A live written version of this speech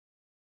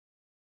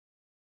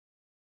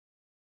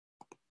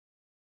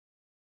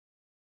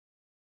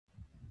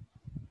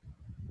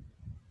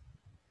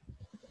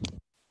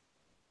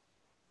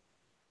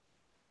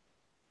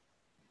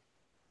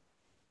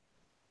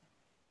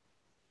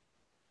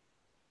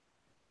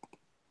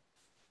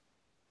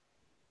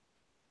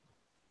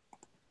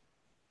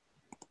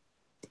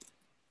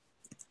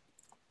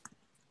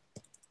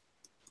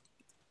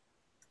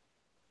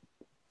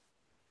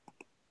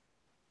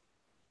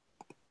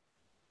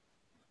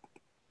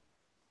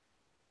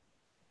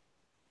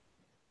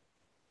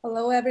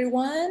Hello,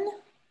 everyone.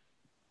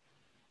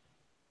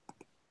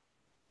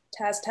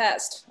 Test,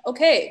 test.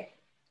 Okay,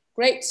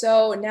 great.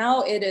 So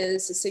now it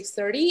is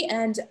 6:30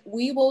 and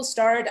we will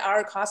start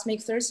our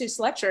Cosmic Thursdays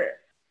lecture.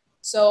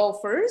 So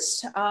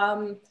first,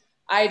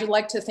 I'd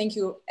like to thank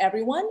you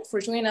everyone for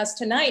joining us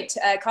tonight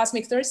at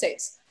Cosmic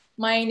Thursdays.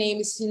 My name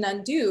is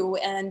Sinan Du,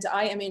 and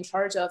I am in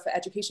charge of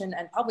education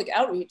and public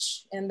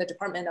outreach in the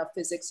Department of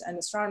Physics and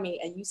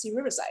Astronomy at UC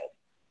Riverside.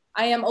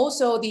 I am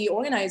also the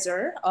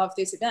organizer of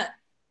this event.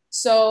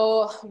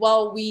 So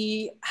while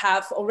we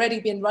have already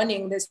been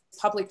running this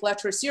public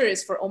lecture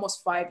series for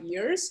almost 5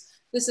 years,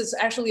 this is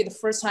actually the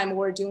first time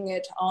we're doing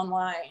it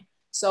online.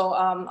 So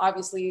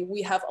obviously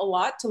we have a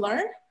lot to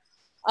learn.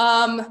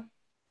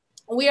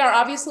 We are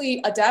obviously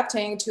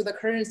adapting to the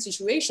current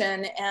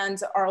situation and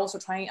are also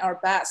trying our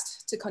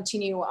best to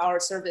continue our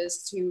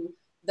service to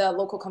the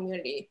local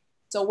community.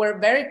 So we're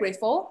very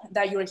grateful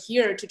that you're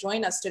here to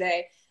join us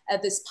today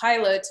at this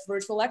pilot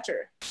virtual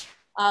lecture.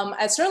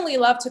 I'd certainly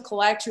love to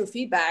collect your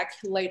feedback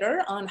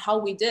later on how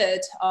we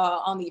did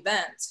on the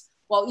event,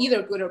 well,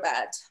 either good or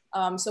bad.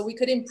 So we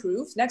could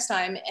improve next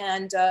time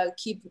and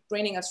keep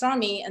bringing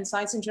astronomy and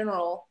science in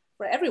general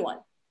for everyone.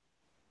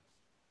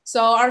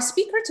 So our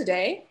speaker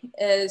today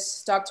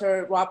is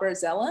Dr. Robert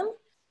Zellem,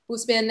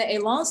 who's been a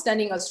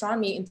long-standing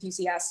astronomy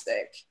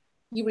enthusiastic.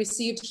 He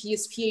received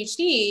his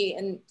PhD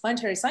in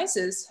planetary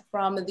sciences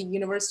from the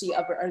University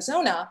of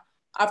Arizona,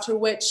 after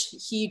which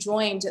he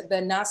joined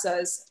the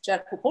NASA's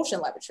Jet Propulsion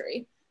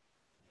Laboratory.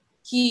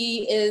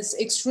 He is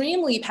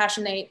extremely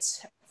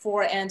passionate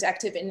for and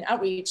active in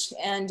outreach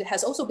and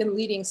has also been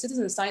leading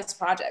citizen science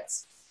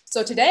projects.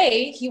 So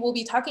today he will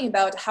be talking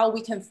about how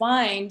we can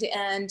find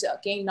and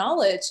gain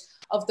knowledge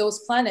of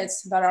those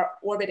planets that are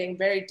orbiting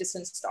very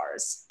distant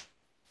stars.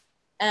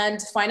 And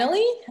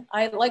finally,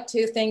 I'd like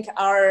to thank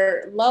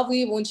our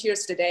lovely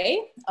volunteers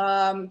today.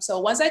 So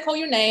once I call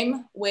your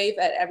name, wave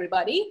at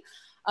everybody.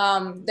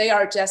 They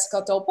are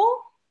Jessica Dopo,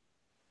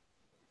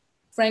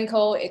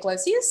 Franco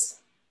Iglesias,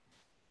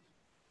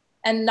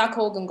 and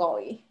Nako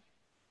Gungoli.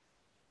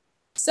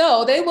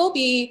 So they will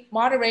be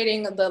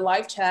moderating the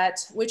live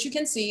chat, which you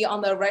can see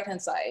on the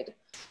right-hand side.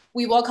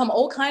 We welcome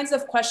all kinds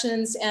of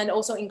questions and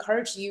also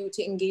encourage you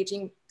to engage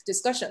in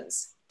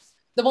discussions.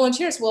 The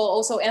volunteers will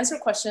also answer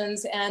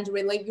questions and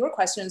relate your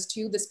questions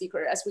to the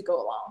speaker as we go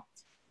along.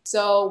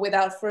 So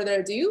without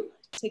further ado,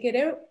 take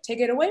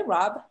it away,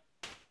 Rob.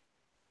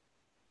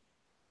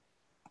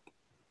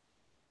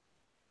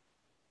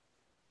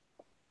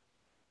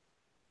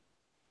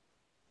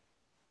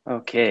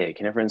 Okay,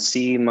 can everyone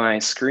see my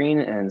screen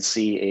and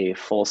see a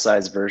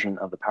full-size version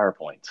of the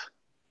PowerPoint?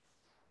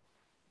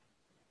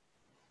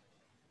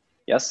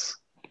 Yes?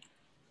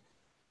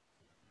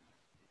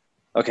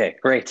 Okay,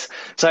 great.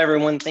 So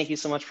everyone, thank you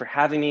so much for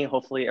having me.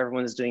 Hopefully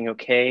everyone is doing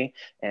okay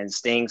and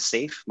staying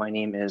safe. My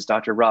name is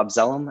Dr. Rob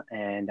Zellem,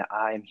 and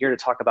I'm here to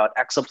talk about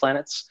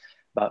exoplanets,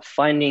 about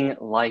finding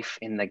life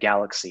in the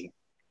galaxy.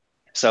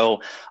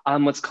 So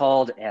I'm what's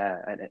called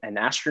an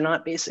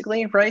astronaut,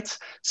 basically, right?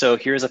 So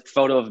here's a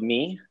photo of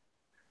me.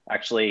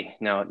 Actually,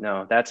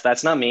 no,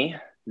 that's not me.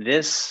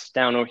 This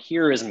down over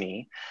here is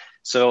me.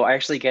 So I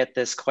actually get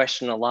this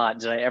question a lot.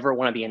 Did I ever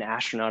want to be an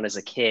astronaut as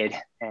a kid?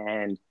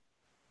 And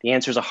the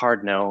answer is a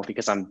hard no,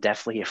 because I'm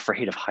definitely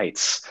afraid of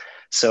heights.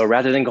 So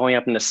rather than going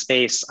up into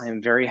space,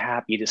 I'm very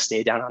happy to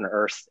stay down on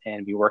Earth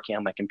and be working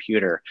on my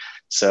computer.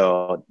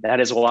 So that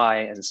is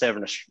why, instead of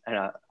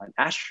an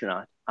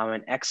astronaut, I'm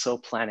an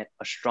exoplanet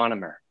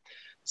astronomer.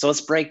 So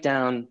let's break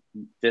down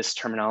this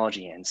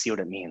terminology and see what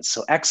it means.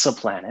 So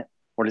exoplanet,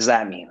 what does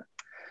that mean?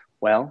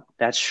 Well,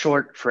 that's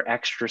short for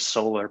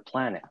extrasolar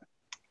planet,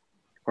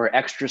 where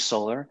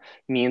extrasolar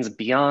means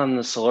beyond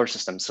the solar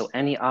system. So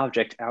any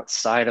object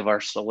outside of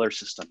our solar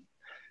system.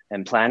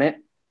 And planet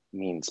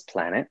means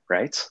planet,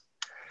 right?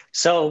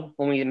 So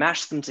when we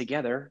mash them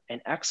together,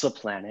 an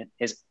exoplanet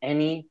is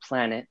any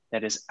planet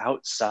that is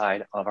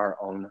outside of our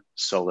own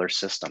solar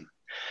system.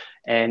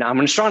 And I'm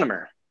an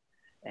astronomer.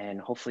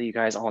 And hopefully you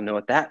guys all know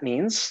what that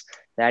means.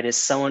 That is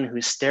someone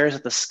who stares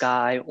at the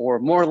sky, or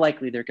more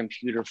likely their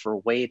computer, for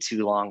way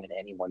too long in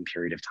any one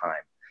period of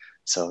time.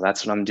 So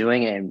that's what I'm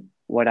doing. And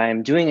what I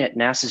am doing at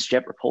NASA's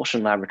Jet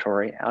Propulsion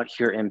Laboratory out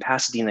here in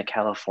Pasadena,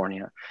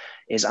 California,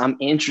 is I'm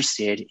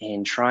interested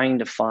in trying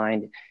to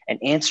find and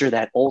answer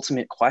that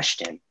ultimate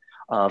question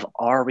of,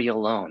 are we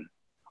alone?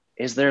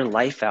 Is there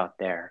life out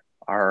there?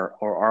 Or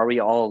are we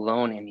all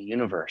alone in the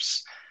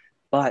universe?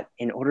 But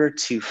in order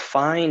to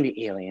find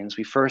aliens,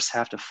 we first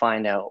have to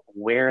find out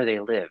where they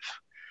live.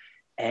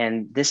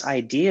 And this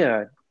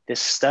idea, this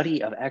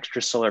study of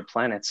extrasolar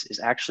planets, is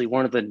actually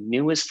one of the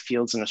newest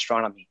fields in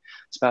astronomy.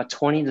 It's about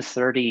 20 to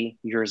 30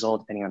 years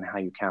old, depending on how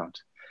you count.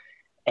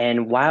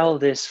 And while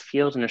this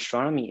field in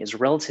astronomy is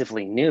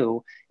relatively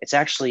new, it's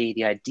actually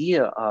the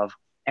idea of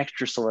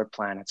extrasolar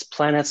planets,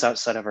 planets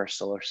outside of our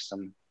solar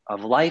system,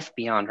 of life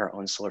beyond our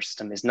own solar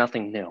system, is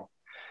nothing new.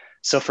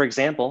 So for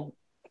example,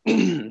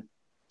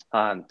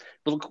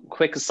 Little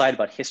quick aside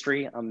about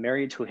history. I'm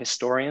married to a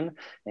historian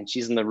and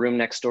she's in the room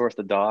next door with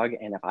the dog.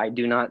 And if I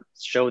do not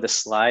show this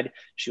slide,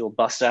 she will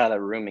bust out of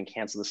the room and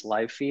cancel this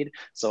live feed.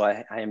 So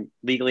I am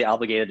legally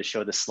obligated to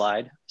show this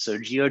slide. So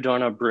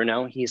Giordano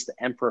Bruno, he's the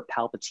Emperor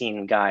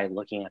Palpatine guy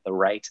looking at the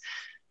right.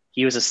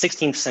 He was a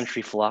 16th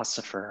century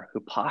philosopher who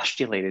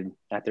postulated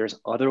that there's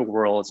other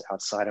worlds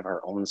outside of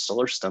our own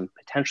solar system,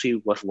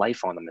 potentially with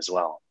life on them as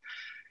well.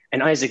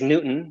 And Isaac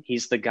Newton,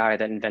 he's the guy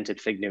that invented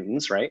fig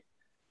Newtons, right?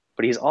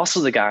 But he's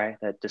also the guy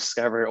that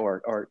discovered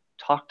or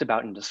talked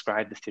about and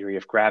described the theory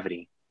of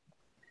gravity.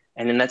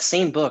 And in that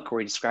same book where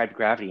he described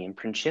gravity in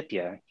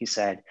Principia, he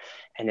said,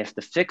 and if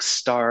the fixed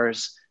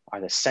stars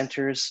are the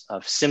centers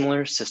of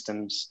similar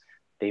systems,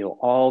 they will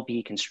all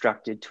be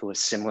constructed to a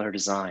similar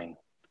design.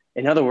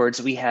 In other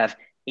words, we have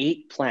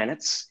 8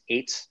 planets,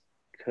 8,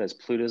 because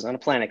Pluto's not a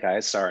planet,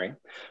 guys, sorry.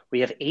 We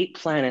have 8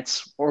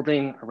 planets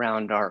orbiting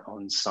around our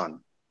own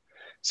sun.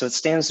 So it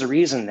stands to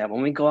reason that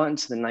when we go out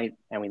into the night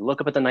and we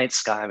look up at the night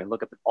sky, and we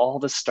look up at all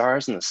the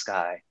stars in the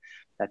sky,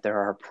 that there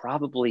are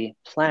probably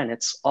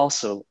planets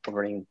also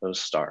orbiting those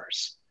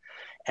stars.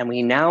 And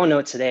we now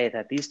know today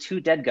that these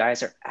 2 dead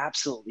guys are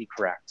absolutely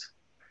correct.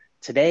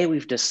 Today,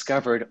 we've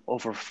discovered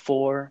over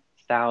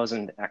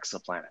 4,000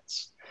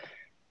 exoplanets.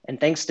 And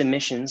thanks to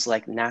missions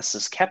like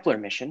NASA's Kepler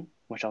mission,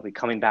 which I'll be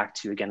coming back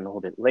to again a little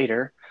bit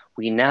later,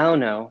 we now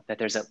know that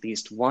there's at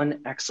least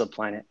 1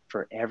 exoplanet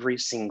for every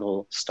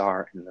single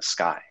star in the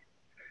sky.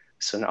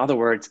 So in other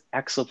words,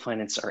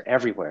 exoplanets are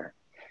everywhere.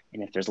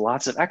 And if there's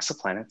lots of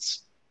exoplanets,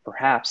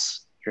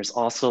 perhaps there's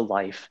also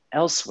life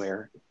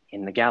elsewhere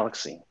in the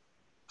galaxy.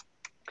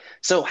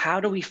 So how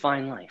do we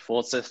find life?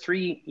 Well, it's a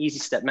 3 easy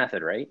step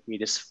method, right? You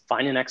just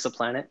find an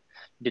exoplanet,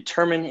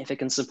 determine if it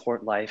can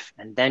support life,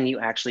 and then you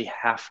actually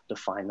have to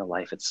find the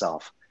life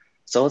itself.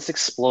 So let's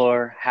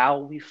explore how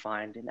we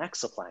find an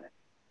exoplanet.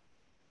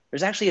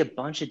 There's actually a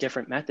bunch of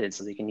different methods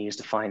that we can use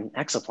to find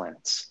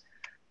exoplanets.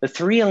 The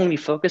 3 I'm going to be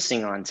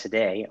focusing on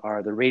today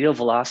are the radial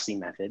velocity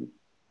method,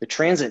 the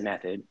transit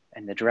method,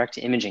 and the direct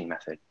imaging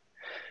method.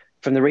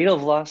 From the radial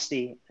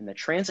velocity and the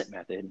transit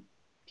method,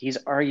 these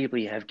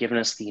arguably have given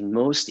us the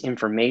most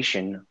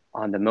information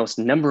on the most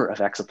number of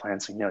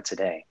exoplanets we know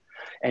today.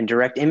 And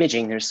direct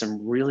imaging, there's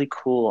some really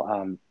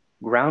cool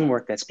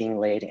groundwork that's being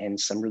laid and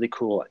some really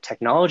cool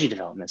technology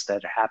developments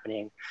that are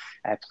happening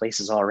at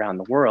places all around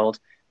the world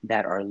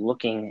that are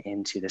looking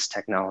into this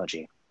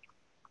technology.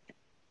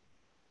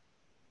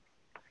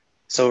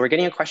 So we're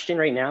getting a question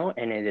right now,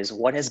 and it is,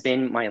 what has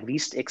been my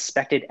least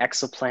expected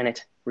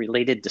exoplanet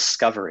related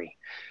discovery?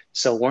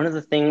 So one of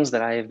the things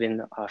that I have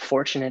been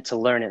fortunate to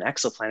learn in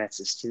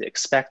exoplanets is to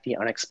expect the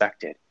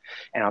unexpected.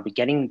 And I'll be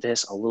getting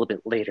this a little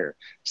bit later.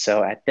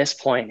 So at this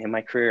point in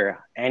my career,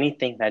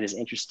 anything that is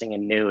interesting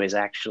and new is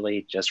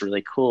actually just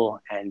really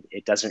cool. And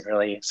it doesn't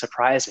really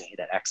surprise me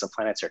that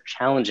exoplanets are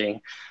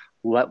challenging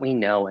what we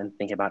know and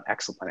think about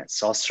exoplanets.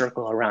 So I'll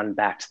circle around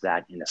back to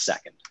that in a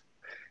second.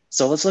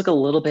 So let's look a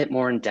little bit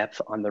more in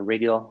depth on the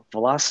radial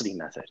velocity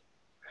method.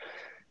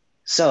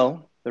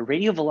 So the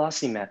radial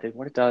velocity method,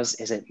 what it does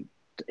is it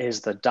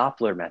is the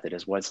Doppler method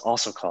is what it's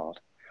also called.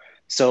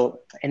 So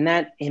in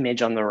that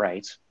image on the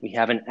right, we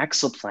have an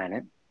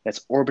exoplanet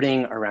that's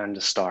orbiting around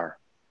a star.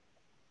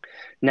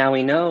 Now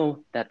we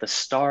know that the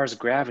star's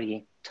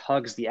gravity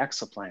tugs the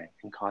exoplanet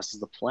and causes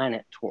the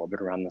planet to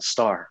orbit around the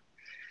star.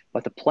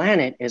 But the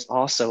planet is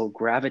also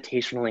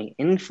gravitationally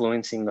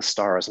influencing the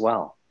star as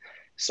well.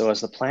 So as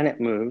the planet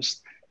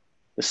moves,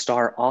 the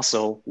star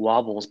also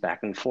wobbles back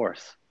and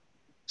forth.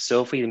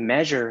 So if we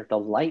measure the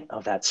light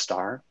of that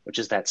star, which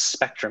is that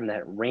spectrum,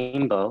 that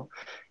rainbow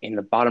in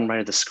the bottom right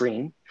of the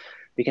screen,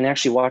 we can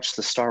actually watch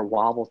the star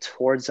wobble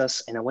towards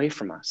us and away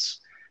from us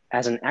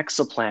as an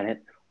exoplanet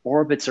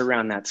orbits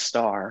around that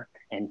star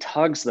and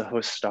tugs the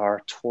host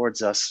star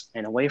towards us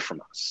and away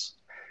from us.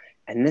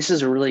 And this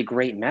is a really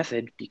great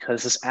method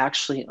because this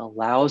actually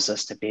allows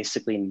us to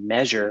basically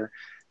measure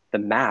the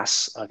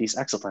mass of these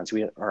exoplanets.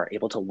 We are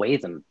able to weigh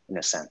them in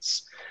a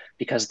sense,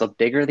 because the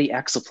bigger the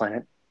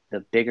exoplanet, the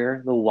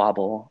bigger the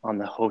wobble on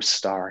the host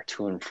star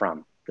to and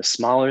from. The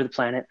smaller the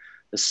planet,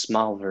 the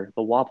smaller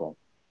the wobble.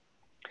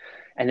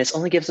 And this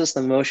only gives us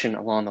the motion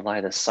along the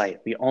line of sight.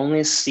 We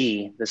only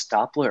see this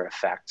Doppler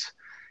effect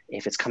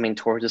if it's coming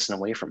towards us and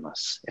away from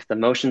us. If the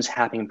motion's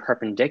happening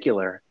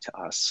perpendicular to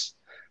us,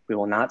 we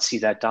will not see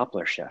that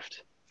Doppler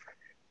shift.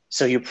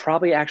 So you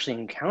probably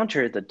actually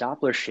encountered the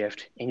Doppler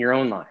shift in your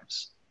own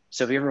lives.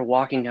 So if you're ever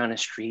walking down a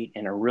street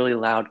in a really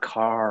loud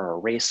car or a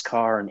race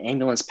car, an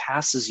ambulance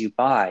passes you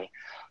by,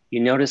 you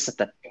notice that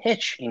the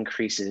pitch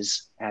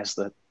increases as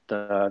the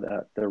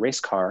race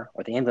car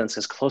or the ambulance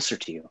is closer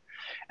to you.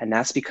 And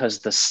that's because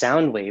the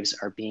sound waves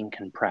are being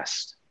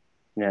compressed.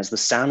 And as the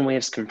sound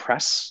waves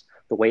compress,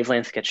 the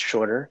wavelength gets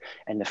shorter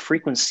and the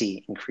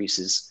frequency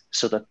increases,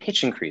 so the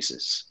pitch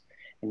increases.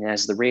 And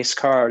as the race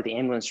car or the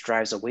ambulance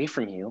drives away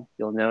from you,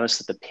 you'll notice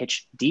that the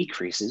pitch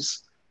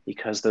decreases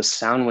because those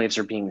sound waves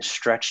are being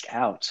stretched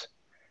out.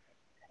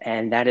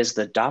 And that is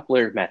the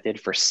Doppler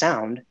method for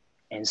sound.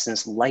 And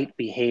since light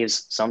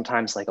behaves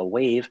sometimes like a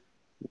wave,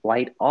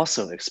 light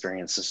also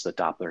experiences the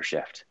Doppler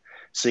shift.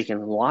 So you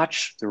can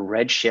watch the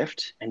red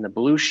shift and the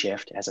blue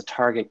shift as a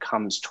target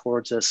comes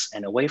towards us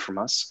and away from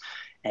us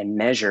and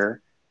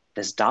measure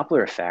this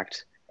Doppler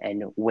effect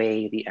and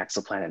weigh the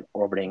exoplanet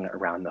orbiting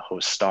around the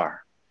host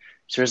star.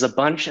 So there's a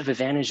bunch of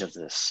advantages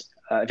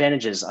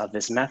of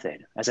this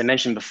method. As I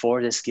mentioned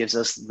before, this gives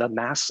us the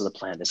mass of the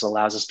planet. This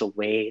allows us to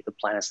weigh the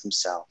planets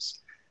themselves.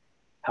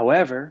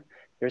 However,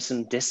 there's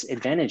some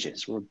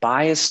disadvantages. We're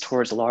biased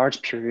towards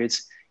large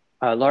planets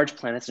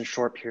in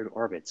short period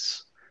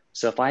orbits.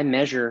 So if I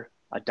measure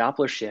a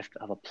Doppler shift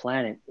of a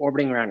planet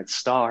orbiting around its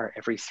star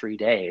every 3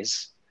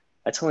 days,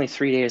 that's only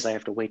 3 days I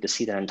have to wait to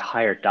see that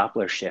entire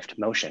Doppler shift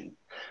motion.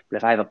 But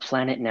if I have a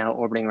planet now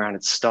orbiting around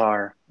its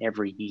star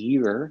every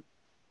year,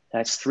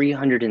 that's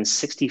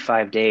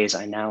 365 days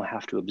I now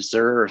have to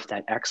observe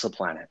that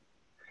exoplanet.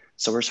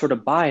 So we're sort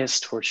of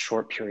biased towards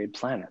short period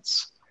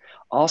planets.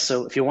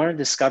 Also, if you want to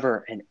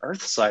discover an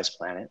Earth-sized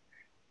planet,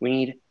 we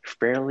need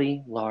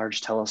fairly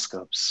large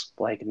telescopes,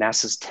 like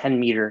NASA's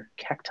 10-meter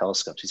Keck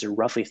telescopes. These are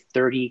roughly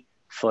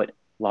 30-foot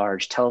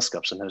large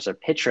telescopes, and there's a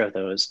picture of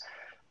those,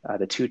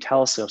 the two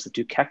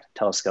Keck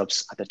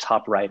telescopes at the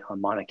top right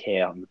on Mauna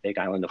Kea on the Big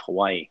Island of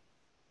Hawaii.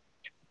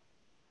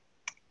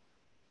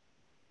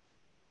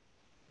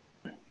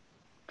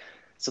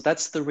 So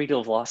that's the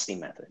radial velocity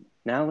method.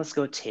 Now let's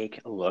go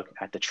take a look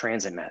at the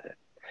transit method.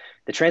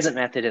 The transit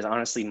method is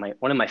honestly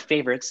one of my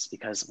favorites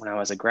because when I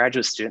was a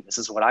graduate student, this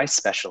is what I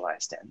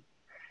specialized in.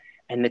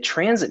 And the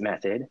transit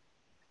method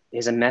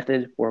is a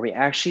method where we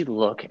actually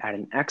look at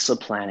an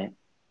exoplanet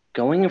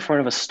going in front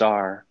of a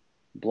star,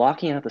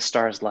 blocking out the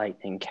star's light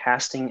and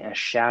casting a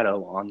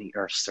shadow on the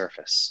Earth's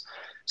surface.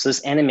 So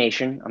this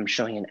animation, I'm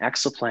showing an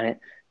exoplanet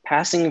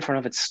passing in front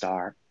of its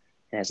star.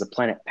 And as the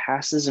planet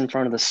passes in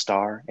front of the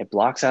star, it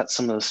blocks out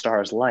some of the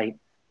star's light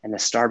and the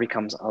star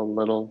becomes a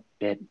little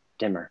bit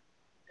dimmer.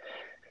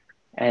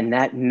 And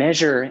that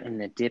measure in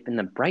the dip in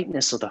the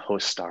brightness of the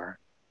host star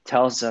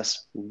tells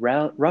us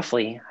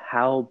roughly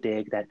how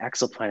big that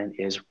exoplanet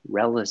is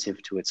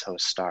relative to its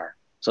host star.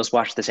 So let's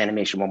watch this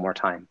animation one more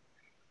time.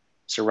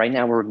 So right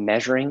now we're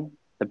measuring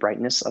the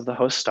brightness of the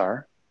host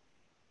star.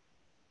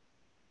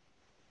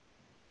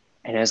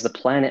 And as the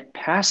planet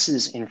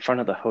passes in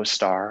front of the host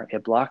star,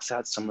 it blocks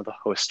out some of the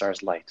host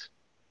star's light.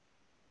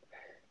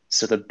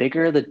 So the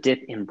bigger the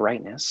dip in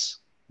brightness,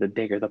 the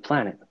bigger the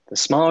planet. The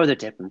smaller the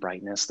dip in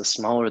brightness, the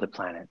smaller the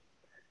planet.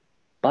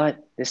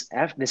 But this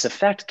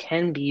effect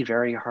can be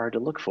very hard to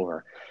look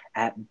for.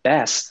 At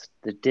best,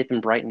 the dip in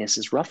brightness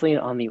is roughly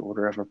on the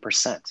order of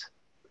 1%.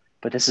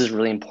 But this is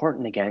really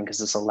important again, because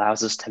this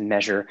allows us to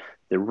measure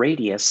the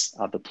radius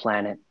of the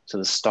planet to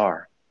the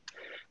star.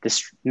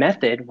 This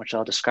method, which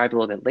I'll describe a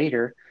little bit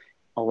later,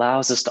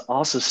 allows us to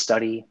also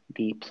study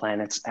the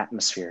planet's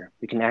atmosphere.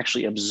 We can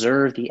actually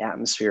observe the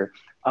atmosphere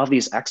of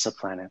these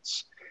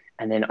exoplanets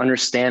and then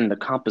understand the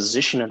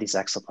composition of these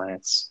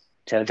exoplanets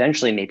to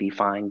eventually maybe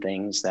find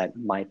things that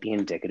might be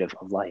indicative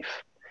of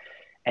life.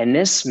 And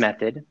this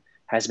method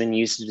has been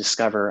used to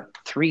discover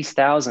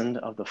 3,000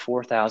 of the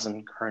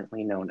 4,000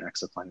 currently known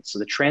exoplanets. So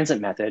the transit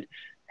method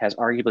has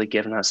arguably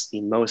given us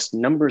the most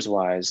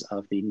numbers-wise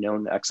of the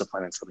known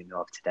exoplanets that we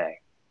know of today.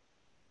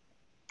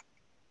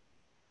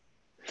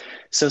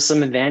 So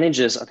some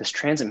advantages of this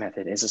transit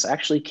method is this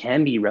actually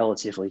can be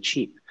relatively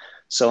cheap.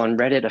 So on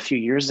Reddit a few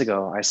years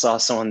ago, I saw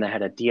someone that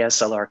had a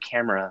DSLR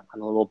camera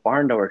on a little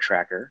barn door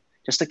tracker,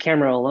 just a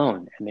camera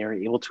alone, and they were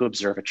able to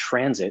observe a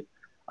transit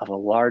of a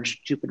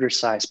large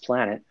Jupiter-sized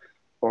planet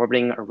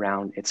orbiting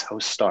around its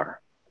host star.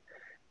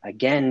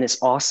 Again, this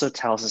also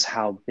tells us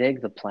how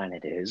big the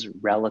planet is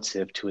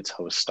relative to its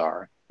host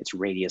star, its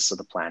radius of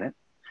the planet.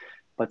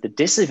 But the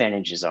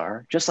disadvantages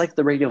are, just like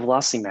the radial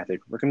velocity method,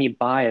 we're going to be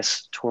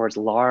biased towards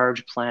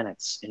large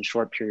planets in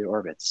short period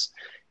orbits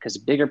because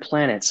bigger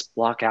planets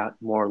block out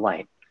more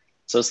light.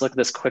 So let's look at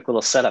this quick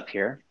little setup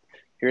here.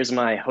 Here's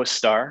my host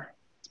star.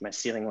 It's my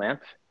ceiling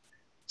lamp.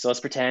 So let's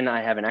pretend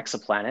I have an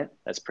exoplanet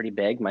that's pretty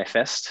big, my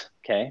fist,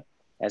 okay?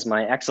 As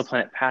my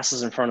exoplanet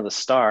passes in front of the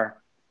star,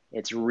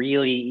 it's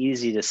really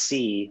easy to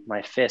see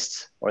my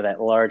fist or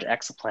that large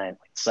exoplanet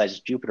like the size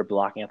of Jupiter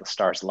blocking out the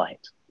star's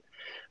light.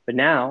 But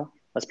now,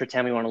 let's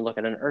pretend we want to look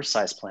at an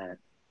Earth-sized planet,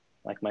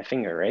 like my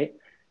finger, right?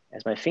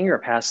 As my finger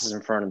passes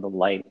in front of the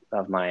light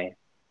of my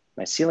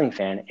ceiling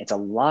fan, it's a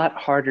lot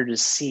harder to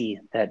see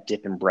that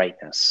dip in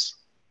brightness.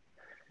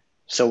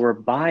 So we're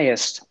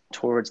biased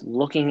towards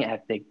looking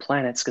at big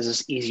planets because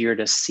it's easier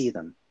to see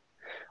them.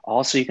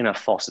 Also, you can have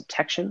false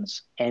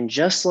detections. And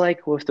just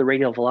like with the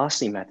radial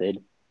velocity method,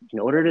 in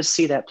order to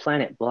see that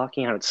planet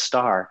blocking out its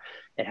star,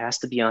 it has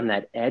to be on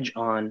that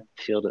edge-on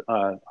field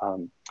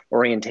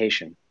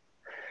orientation.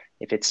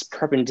 If it's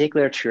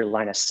perpendicular to your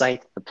line of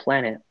sight, the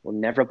planet will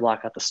never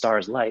block out the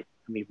star's light,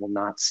 and we will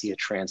not see a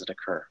transit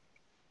occur.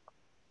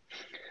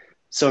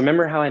 So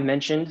remember how I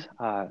mentioned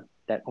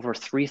that over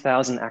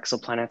 3,000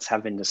 exoplanets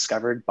have been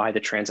discovered by the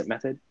transit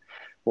method?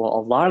 Well,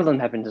 a lot of them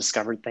have been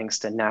discovered thanks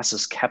to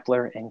NASA's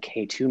Kepler and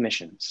K2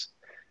 missions.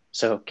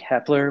 So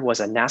Kepler was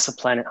a NASA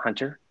planet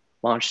hunter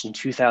launched in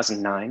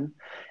 2009,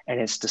 and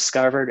it's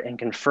discovered and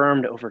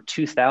confirmed over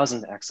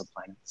 2,000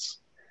 exoplanets.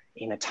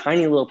 in a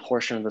tiny little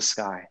portion of the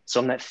sky. So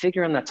in that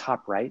figure on the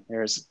top right,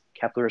 there's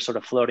Kepler sort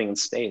of floating in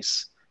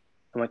space.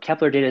 And what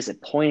Kepler did is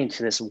it pointed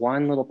to this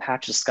one little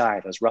patch of sky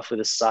that was roughly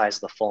the size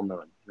of the full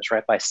moon. It was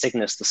right by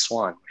Cygnus the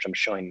Swan, which I'm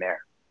showing there.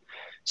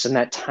 So in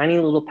that tiny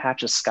little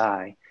patch of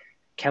sky,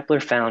 Kepler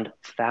found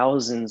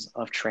thousands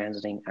of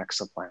transiting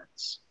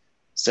exoplanets.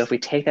 So if we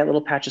take that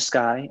little patch of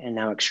sky and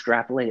now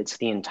extrapolate it to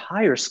the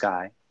entire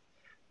sky,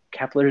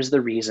 Kepler is the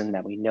reason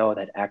that we know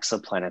that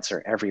exoplanets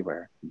are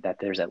everywhere, that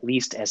there's at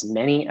least as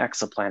many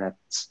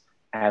exoplanets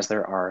as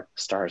there are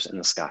stars in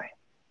the sky.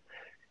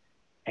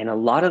 And a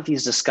lot of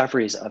these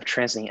discoveries of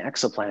transiting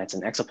exoplanets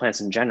and exoplanets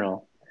in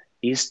general,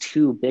 these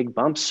two big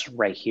bumps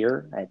right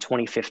here at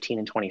 2015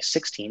 and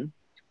 2016,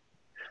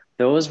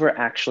 those were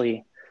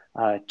actually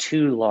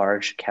two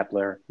large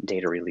Kepler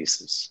data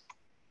releases.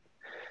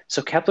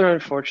 So Kepler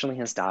unfortunately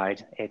has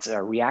died. Its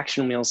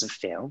reaction wheels have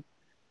failed,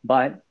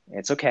 but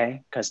it's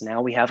okay because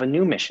now we have a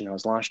new mission that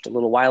was launched a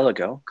little while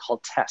ago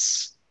called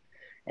TESS.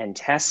 And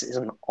TESS is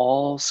an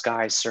all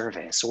sky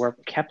survey. So where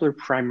Kepler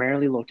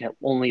primarily looked at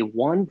only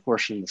one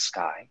portion of the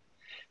sky,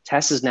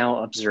 TESS is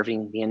now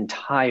observing the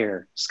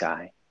entire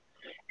sky.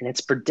 And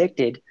it's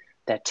predicted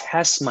that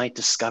TESS might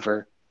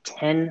discover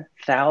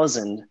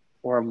 10,000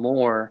 or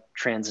more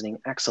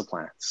transiting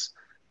exoplanets.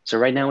 So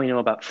right now we know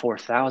about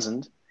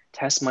 4,000.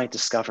 TESS might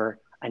discover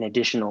an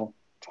additional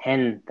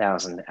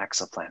 10,000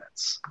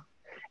 exoplanets.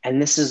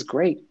 And this is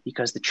great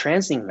because the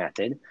transiting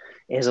method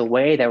is a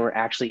way that we're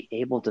actually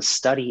able to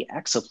study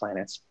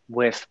exoplanets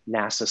with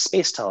NASA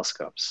space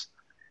telescopes.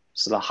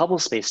 So the Hubble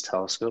Space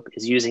Telescope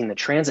is using the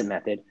transit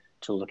method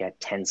to look at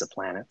tens of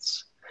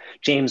planets.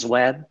 James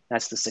Webb,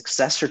 that's the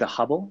successor to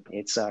Hubble.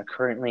 It's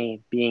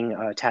currently being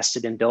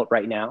tested and built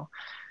right now.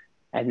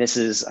 And this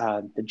is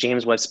the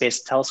James Webb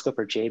Space Telescope,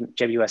 or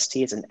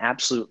JWST. It's an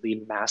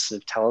absolutely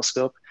massive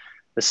telescope.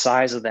 The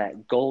size of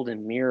that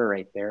golden mirror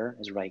right there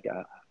is like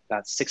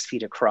about 6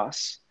 feet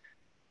across.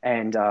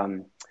 And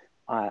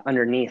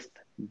underneath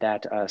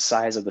that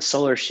size of the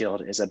solar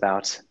shield is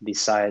about the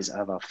size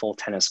of a full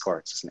tennis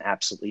court. It's an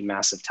absolutely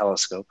massive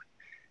telescope.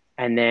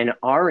 And then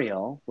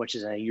Ariel, which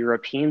is a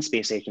European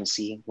space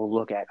agency, will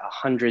look at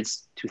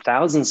hundreds to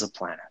thousands of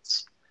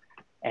planets.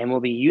 And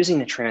we'll be using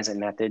the transit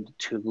method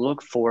to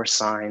look for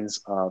signs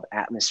of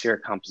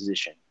atmospheric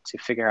composition, to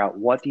figure out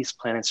what these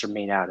planets are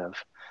made out of,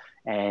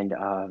 and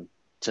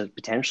to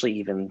potentially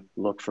even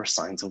look for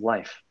signs of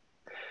life.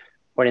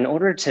 But in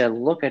order to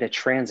look at a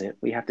transit,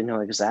 we have to know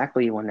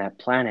exactly when that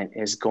planet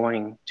is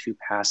going to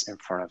pass in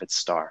front of its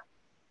star.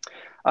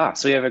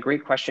 So we have a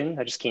great question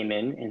that just came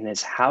in, and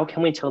it's how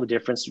can we tell the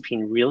difference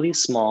between really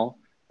small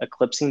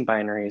eclipsing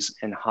binaries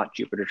and hot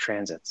Jupiter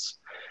transits?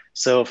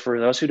 So for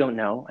those who don't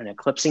know, an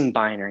eclipsing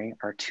binary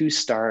are two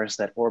stars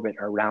that orbit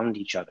around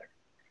each other.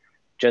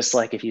 Just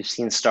like if you've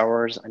seen Star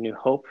Wars: A New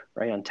Hope,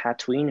 right, on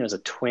Tatooine, it was a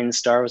twin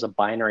star, it was a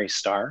binary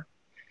star.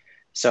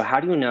 So how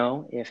do you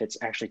know if it's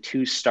actually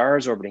two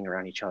stars orbiting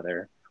around each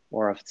other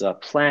or if it's a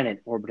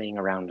planet orbiting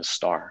around a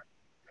star?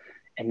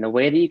 And the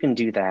way that you can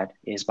do that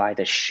is by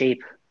the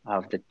shape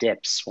of the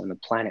dips when the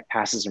planet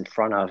passes in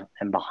front of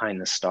and behind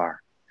the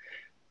star.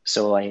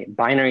 So a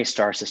binary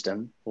star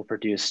system will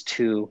produce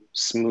two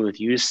smooth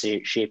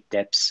U-shaped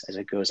dips as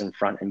it goes in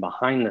front and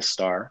behind the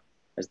star,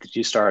 as the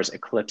two stars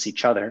eclipse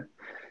each other.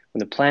 When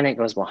the planet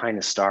goes behind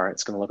the star,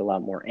 it's going to look a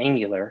lot more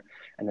angular,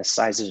 and the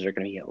sizes are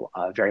going to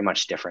be very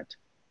much different.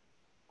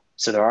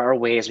 So there are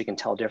ways we can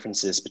tell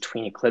differences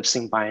between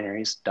eclipsing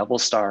binaries, double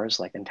stars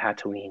like in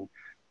Tatooine,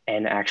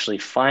 and actually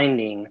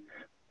finding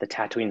the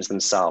Tatooines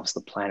themselves,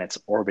 the planets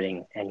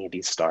orbiting any of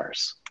these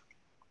stars.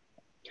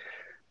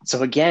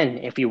 So again,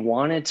 if we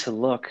wanted to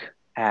look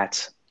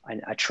at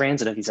a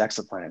transit of these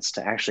exoplanets,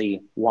 to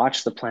actually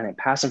watch the planet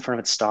pass in front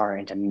of its star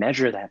and to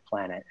measure that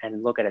planet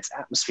and look at its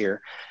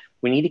atmosphere,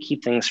 we need to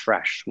keep things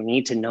fresh. We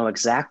need to know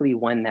exactly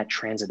when that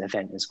transit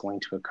event is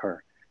going to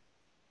occur.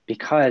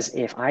 Because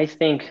if I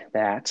think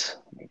that,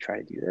 let me try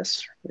to do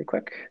this really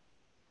quick.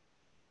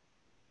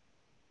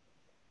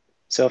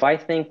 So if I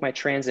think my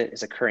transit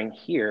is occurring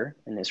here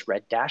in this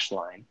red dashed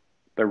line,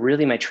 but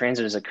really my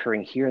transit is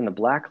occurring here in the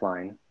black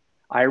line,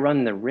 I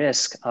run the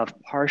risk of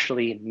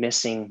partially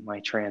missing my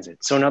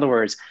transit. So in other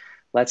words,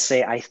 let's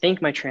say I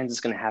think my transit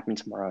is going to happen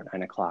tomorrow at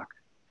 9 o'clock,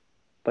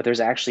 but there's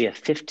actually a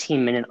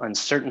 15-minute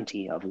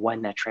uncertainty of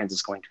when that transit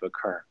is going to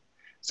occur.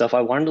 So if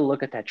I wanted to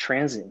look at that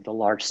transit with a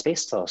large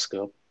space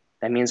telescope,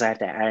 that means I have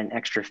to add an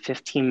extra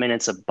 15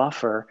 minutes of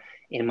buffer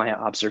in my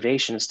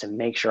observations to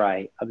make sure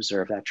I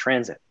observe that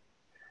transit.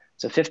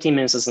 So 15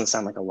 minutes doesn't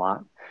sound like a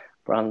lot,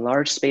 but on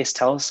large space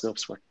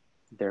telescopes,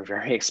 they're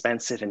very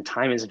expensive and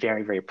time is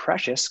very, very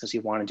precious because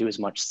you want to do as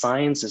much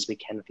science as we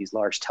can with these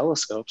large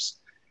telescopes.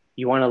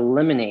 You want to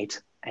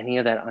eliminate any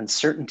of that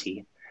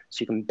uncertainty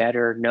so you can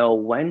better know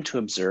when to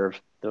observe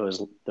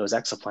those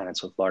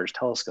exoplanets with large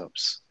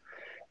telescopes.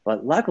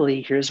 But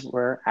luckily, here's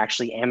where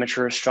actually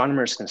amateur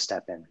astronomers can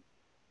step in.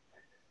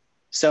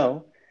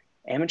 So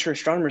amateur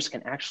astronomers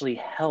can actually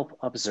help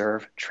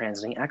observe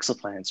transiting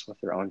exoplanets with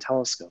their own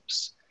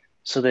telescopes.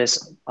 So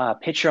this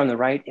picture on the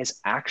right is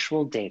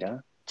actual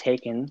data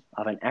taken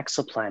of an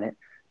exoplanet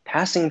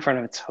passing in front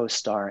of its host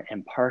star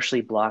and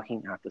partially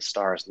blocking out the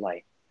star's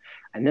light.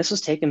 And this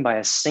was taken by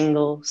a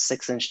single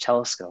 6-inch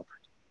telescope.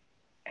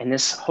 And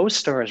this host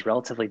star is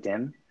relatively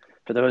dim.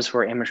 For those who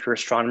are amateur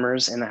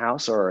astronomers in the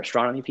house or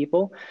astronomy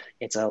people,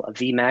 it's a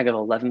Vmag of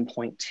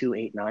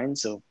 11.289,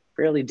 so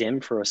fairly dim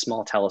for a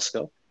small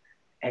telescope.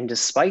 And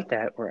despite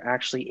that, we're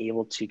actually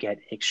able to get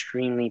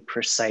extremely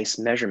precise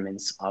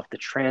measurements of the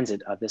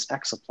transit of this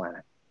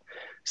exoplanet.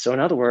 So in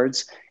other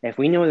words, if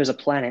we know there's a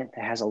planet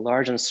that has a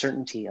large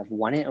uncertainty of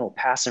when it will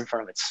pass in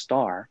front of its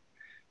star,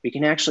 we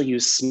can actually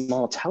use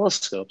small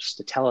telescopes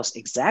to tell us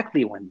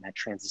exactly when that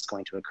transit is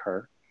going to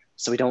occur,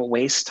 so we don't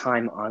waste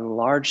time on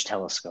large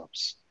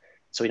telescopes.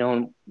 So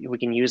we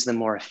can use them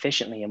more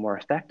efficiently and more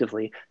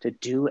effectively to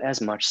do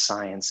as much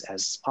science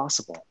as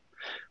possible.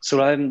 So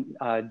what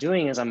I'm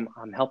doing is I'm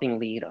helping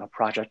lead a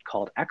project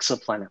called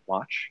Exoplanet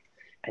Watch.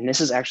 And this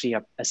is actually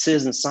a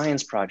citizen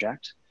science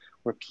project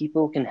where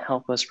people can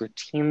help us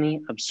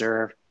routinely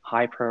observe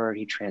high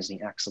priority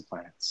transiting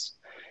exoplanets.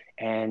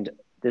 And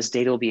this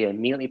data will be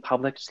immediately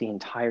public to the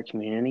entire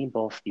community,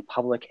 both the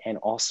public and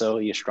also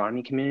the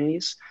astronomy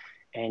communities.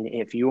 And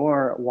if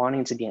you're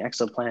wanting to be an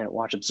Exoplanet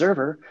Watch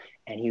observer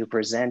and you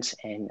present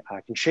and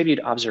contribute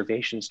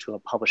observations to a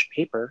published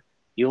paper,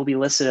 you will be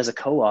listed as a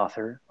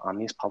co-author on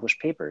these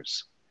published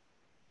papers.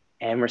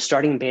 And we're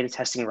starting beta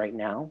testing right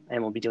now,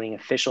 and we'll be doing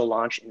official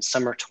launch in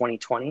summer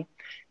 2020.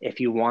 If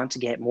you want to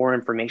get more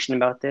information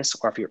about this,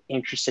 or if you're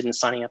interested in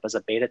signing up as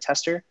a beta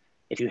tester,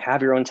 if you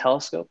have your own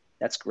telescope,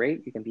 that's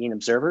great. You can be an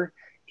observer.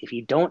 If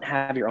you don't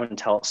have your own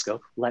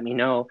telescope, let me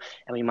know,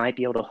 and we might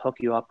be able to hook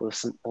you up with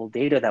some old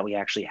data that we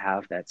actually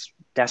have that's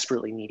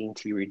desperately needing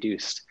to be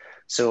reduced.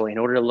 So in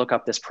order to look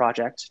up this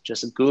project,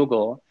 just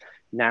Google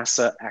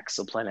NASA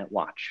Exoplanet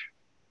Watch.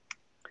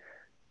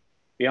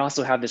 We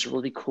also have this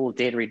really cool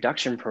data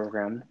reduction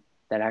program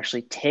that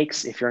actually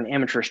takes, if you're an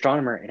amateur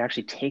astronomer, it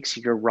actually takes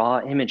your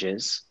raw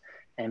images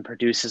and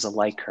produces a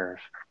light curve.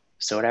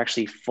 So it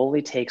actually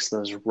fully takes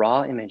those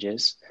raw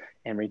images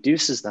and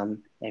reduces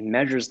them and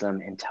measures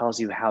them and tells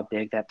you how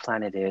big that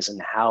planet is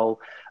and how,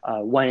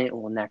 when it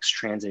will next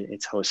transit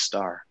its host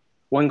star.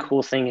 One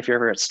cool thing, if you're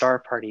ever at star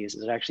parties,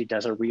 is it actually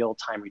does a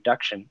real-time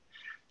reduction.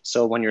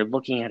 So when you're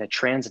looking at a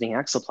transiting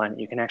exoplanet,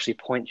 you can actually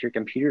point to your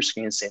computer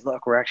screen and say,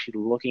 look, we're actually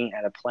looking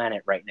at a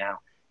planet right now,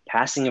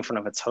 passing in front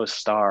of its host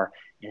star,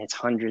 and it's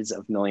hundreds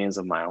of millions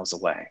of miles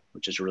away,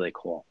 which is really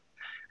cool.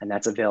 And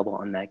that's available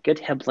on that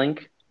GitHub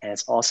link, and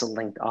it's also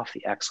linked off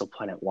the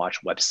Exoplanet Watch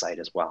website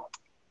as well.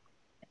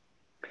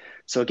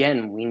 So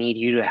again, we need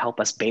you to help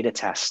us beta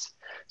test.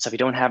 So if you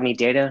don't have any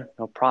data,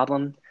 no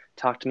problem.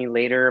 Talk to me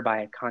later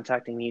by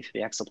contacting me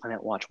through the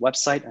Exoplanet Watch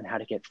website on how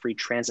to get free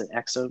transiting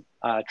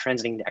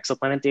the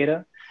exoplanet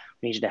data.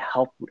 We need you to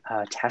help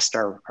test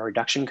our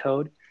reduction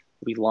code.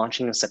 We'll be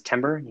launching in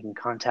September. You can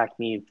contact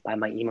me by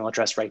my email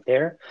address right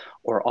there,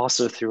 or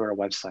also through our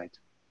website.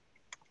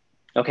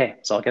 Okay,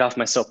 so I'll get off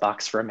my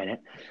soapbox for a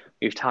minute.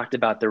 We've talked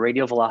about the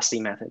radial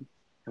velocity method,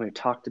 and we've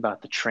talked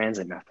about the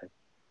transit method.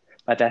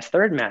 But that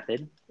third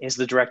method is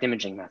the direct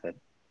imaging method.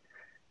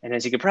 And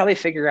as you could probably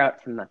figure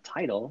out from the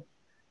title,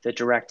 the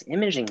direct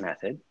imaging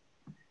method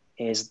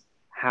is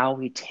how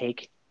we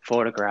take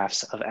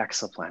photographs of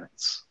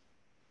exoplanets.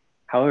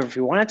 However, if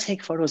you want to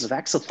take photos of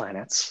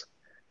exoplanets,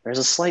 there's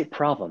a slight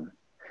problem.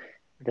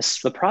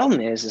 The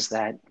problem is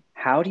that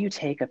how do you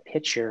take a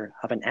picture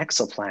of an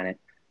exoplanet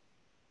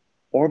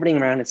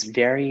orbiting around its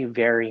very,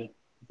 very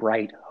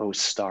bright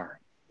host star?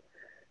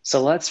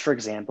 So let's, for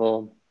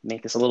example,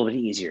 make this a little bit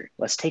easier.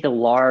 Let's take a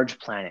large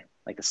planet,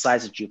 like the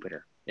size of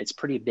Jupiter. It's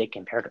pretty big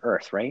compared to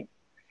Earth, right?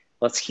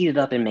 Let's heat it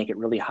up and make it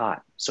really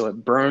hot so it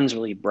burns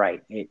really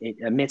bright. It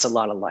emits a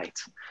lot of light.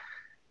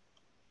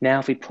 Now,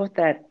 if we put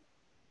that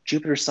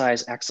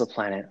Jupiter-sized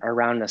exoplanet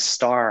around a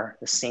star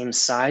the same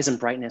size and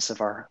brightness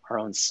of our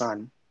own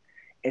sun,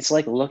 it's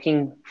like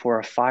looking for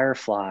a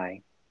firefly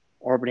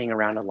orbiting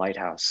around a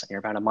lighthouse, and you're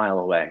about a mile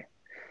away,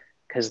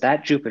 because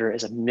that Jupiter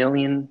is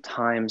 1,000,000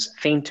 times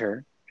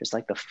fainter, just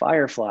like the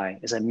firefly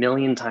is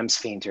 1,000,000 times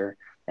fainter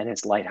than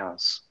its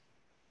lighthouse.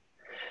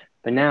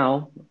 But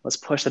now let's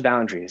push the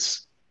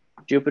boundaries.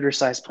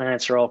 Jupiter-sized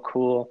planets are all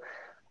cool,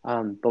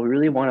 but we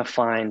really want to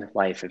find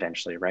life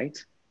eventually, right?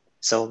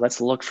 So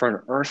let's look for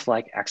an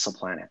Earth-like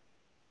exoplanet.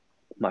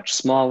 Much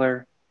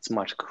smaller, it's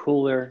much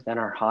cooler than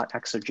our hot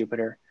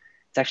exo-Jupiter.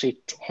 It's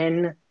actually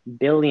 10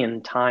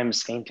 billion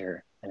times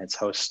fainter than its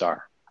host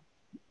star.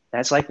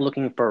 That's like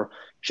looking for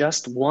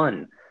just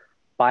one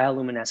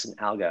bioluminescent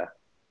alga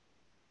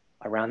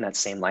around that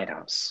same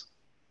lighthouse.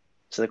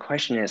 So the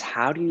question is,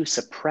 how do you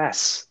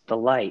suppress the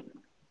light?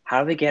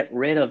 How do they get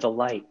rid of the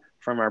light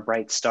from our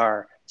bright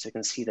star so you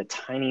can see the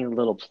tiny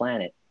little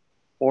planet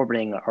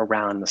orbiting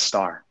around the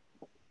star?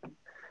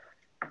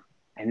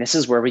 And this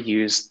is where we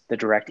use the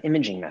direct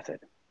imaging method.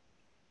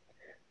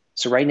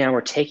 So right now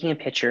we're taking a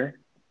picture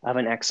of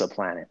an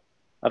exoplanet,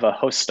 of a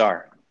host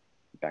star.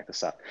 Back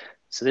this up.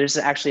 So there's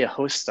actually a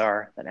host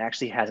star that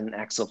actually has an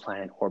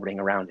exoplanet orbiting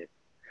around it.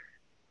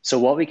 So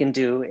what we can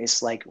do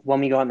is, like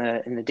when we go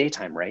out in the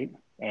daytime, right?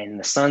 and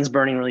the sun's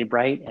burning really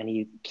bright and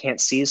you can't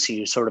see, so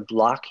you sort of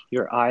block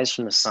your eyes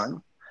from the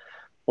sun.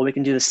 Well, we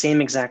can do the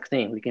same exact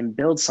thing. We can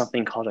build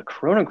something called a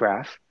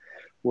coronagraph,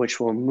 which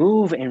will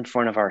move in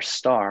front of our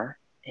star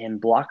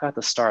and block out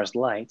the star's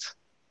light,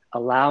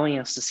 allowing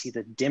us to see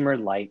the dimmer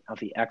light of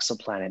the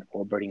exoplanet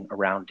orbiting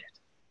around it.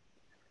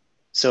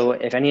 So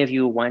if any of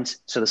you went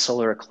to the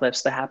solar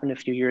eclipse that happened a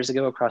few years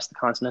ago across the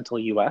continental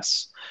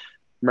US,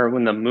 remember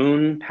when the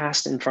moon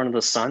passed in front of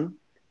the sun,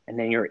 and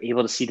then you're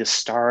able to see the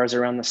stars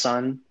around the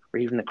sun, or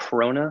even the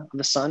corona of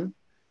the sun?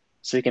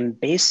 So you can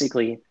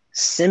basically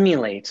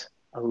simulate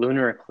a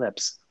lunar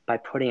eclipse by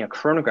putting a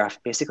coronagraph,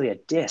 basically a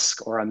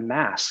disk or a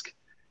mask,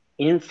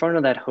 in front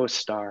of that host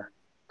star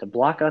to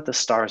block out the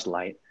star's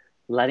light,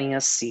 letting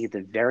us see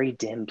the very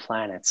dim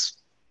planets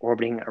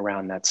orbiting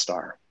around that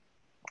star.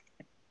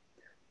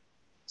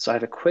 So I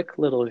have a quick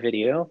little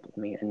video. Let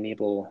me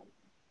enable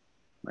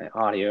my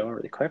audio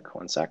really quick,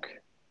 1 sec.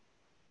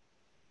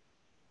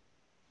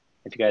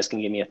 If you guys can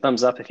give me a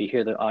thumbs up if you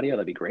hear the audio,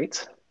 that'd be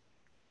great.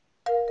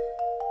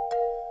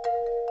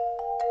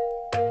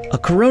 A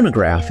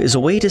coronagraph is a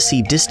way to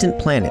see distant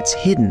planets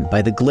hidden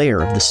by the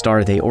glare of the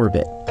star they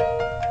orbit.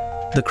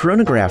 The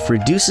coronagraph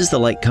reduces the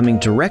light coming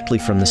directly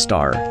from the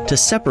star to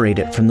separate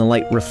it from the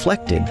light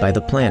reflected by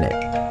the planet.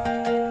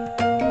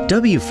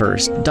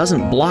 WFIRST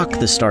doesn't block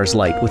the star's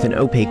light with an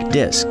opaque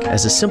disk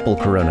as a simple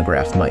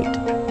coronagraph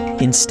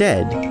might.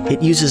 Instead,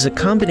 it uses a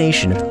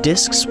combination of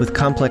disks with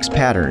complex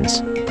patterns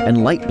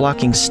and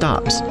light-blocking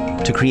stops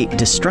to create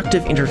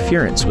destructive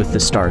interference with the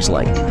star's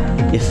light,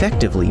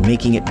 effectively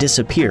making it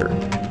disappear,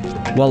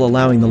 while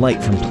allowing the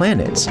light from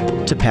planets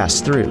to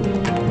pass through.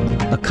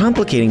 A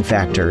complicating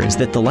factor is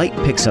that the light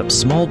picks up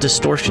small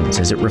distortions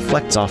as it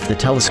reflects off the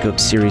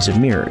telescope's series of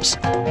mirrors,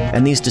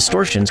 and these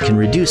distortions can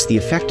reduce the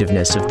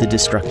effectiveness of the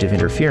destructive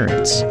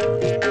interference.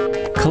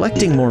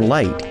 Collecting more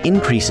light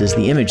increases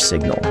the image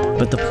signal,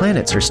 but the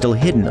planets are still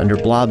hidden under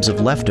blobs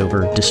of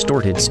leftover,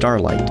 distorted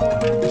starlight.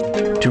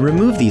 To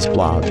remove these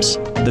blobs,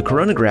 the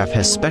coronagraph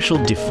has special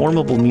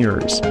deformable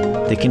mirrors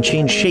that can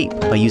change shape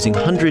by using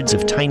hundreds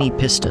of tiny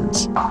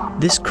pistons.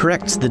 This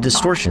corrects the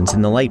distortions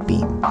in the light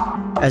beam.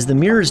 As the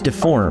mirrors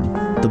deform,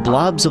 the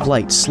blobs of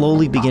light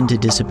slowly begin to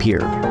disappear,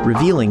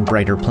 revealing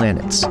brighter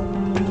planets.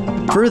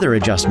 Further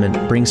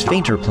adjustment brings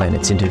fainter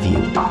planets into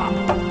view.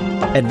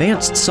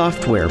 Advanced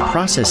software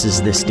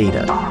processes this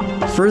data,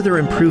 further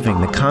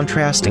improving the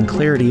contrast and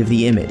clarity of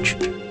the image.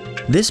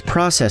 This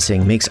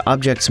processing makes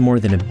objects more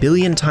than 1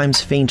 billion times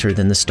fainter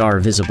than the star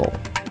visible.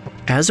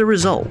 As a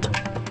result,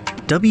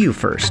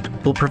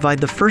 WFIRST will provide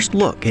the first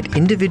look at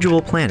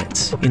individual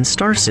planets in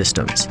star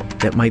systems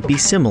that might be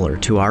similar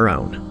to our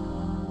own.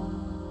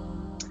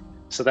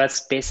 So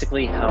that's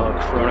basically how a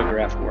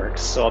coronagraph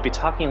works. So I'll be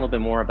talking a little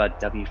bit more about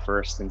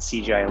WFIRST and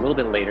CGI a little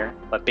bit later,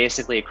 but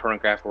basically a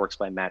coronagraph works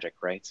by magic,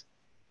 right?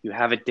 You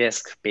have a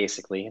disk,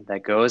 basically,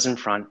 that goes in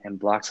front and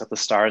blocks out the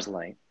star's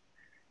light.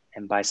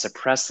 And by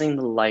suppressing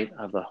the light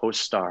of the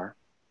host star,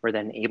 we're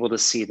then able to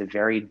see the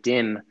very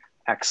dim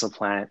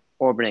exoplanet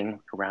orbiting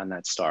around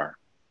that star.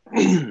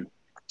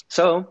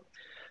 So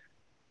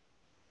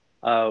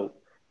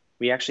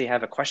we actually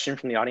have a question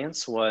from the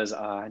audience was,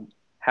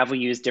 have we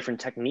used different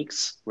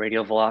techniques,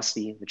 radial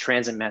velocity, the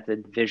transit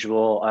method,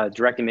 visual,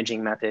 direct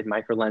imaging method,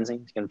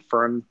 microlensing to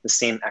confirm the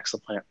same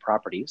exoplanet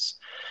properties?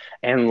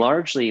 And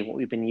largely what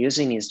we've been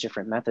using these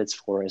different methods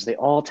for is they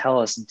all tell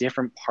us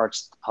different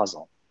parts of the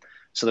puzzle.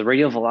 So the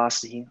radial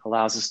velocity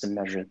allows us to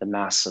measure the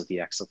mass of the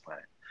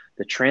exoplanet.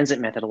 The transit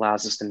method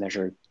allows us to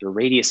measure the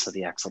radius of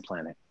the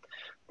exoplanet.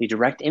 The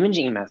direct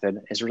imaging method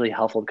is really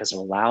helpful because it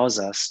allows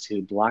us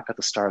to block out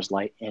the star's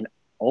light and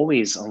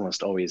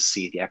almost always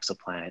see the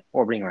exoplanet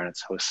orbiting around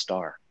its host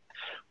star.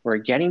 We're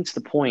getting to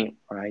the point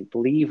where I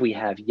believe we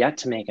have yet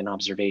to make an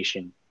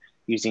observation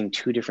using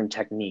 2 different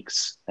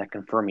techniques that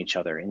confirm each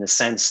other, in the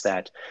sense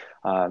that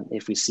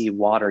if we see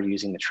water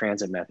using the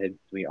transit method,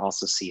 we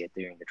also see it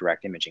during the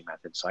direct imaging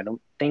method. So I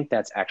don't think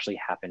that's actually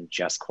happened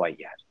just quite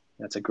yet.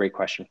 That's a great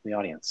question from the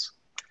audience.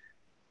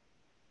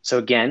 So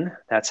again,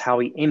 that's how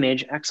we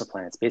image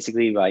exoplanets,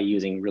 basically by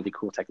using really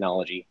cool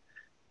technology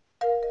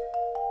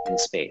in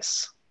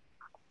space.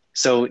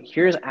 So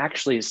here's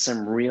actually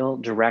some real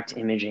direct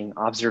imaging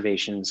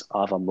observations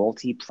of a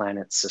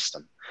multi-planet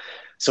system.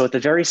 So at the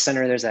very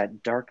center, there's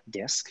that dark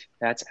disk.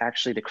 That's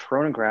actually the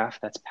coronagraph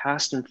that's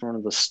passed in front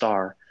of the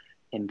star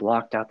and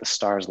blocked out the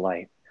star's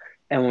light.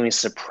 And when we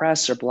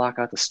suppress or block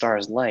out the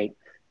star's light,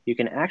 you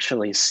can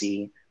actually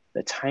see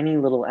the tiny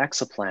little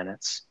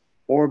exoplanets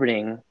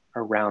orbiting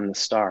around the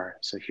star.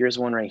 So here's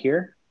one right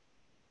here.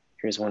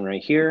 Here's one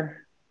right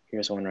here.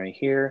 Here's one right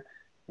here.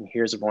 And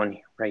here's one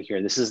right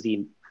here. This is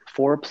the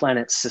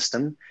 4-planet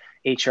system,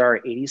 HR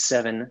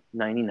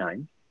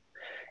 8799.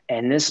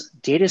 And this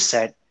data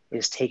set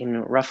is taken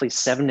roughly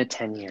 7 to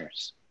 10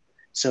 years.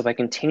 So by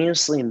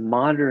continuously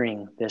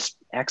monitoring this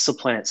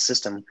exoplanet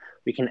system,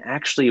 we can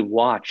actually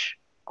watch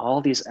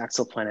all these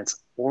exoplanets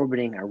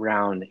orbiting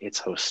around its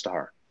host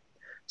star.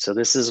 So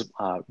this is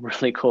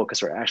really cool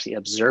because we're actually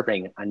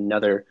observing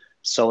another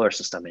solar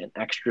system, an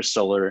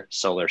extrasolar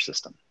solar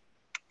system.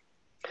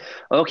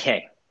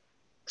 Okay,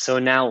 So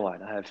now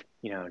what? I've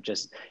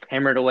just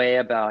hammered away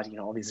about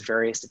all these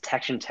various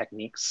detection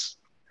techniques.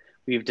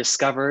 We've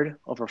discovered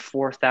over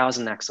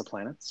 4,000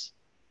 exoplanets.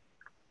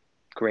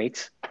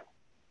 Great.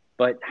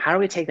 But how do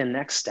we take the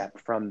next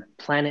step from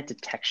planet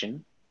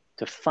detection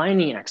to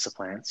finding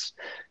exoplanets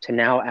to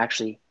now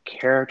actually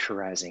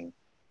characterizing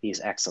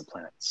these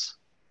exoplanets?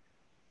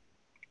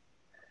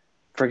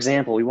 For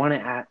example, we want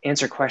to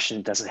answer the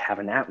question, does it have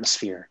an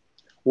atmosphere?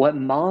 What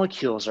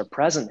molecules are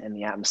present in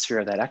the atmosphere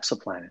of that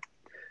exoplanet?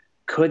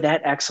 Could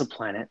that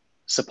exoplanet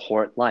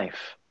support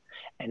life?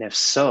 And if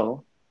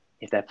so,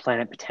 if that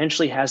planet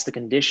potentially has the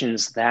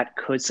conditions that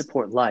could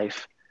support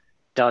life,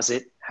 does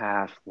it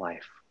have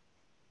life?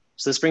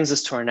 So this brings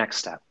us to our next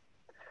step.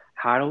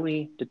 How do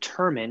we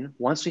determine,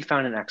 once we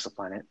found an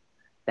exoplanet,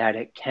 that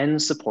it can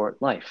support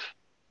life?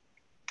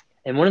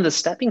 And one of the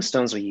stepping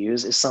stones we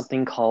use is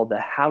something called the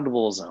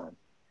habitable zone.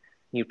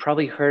 You've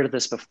probably heard of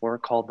this before,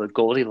 called the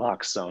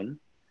Goldilocks zone.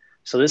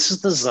 So this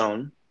is the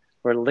zone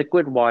where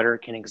liquid water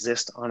can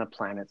exist on a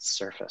planet's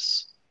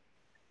surface.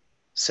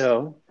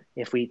 So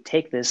if we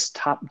take this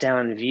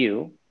top-down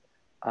view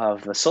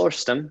of the solar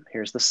system,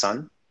 here's the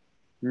sun.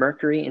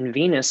 Mercury and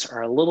Venus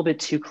are a little bit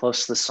too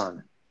close to the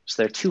sun.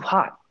 So they're too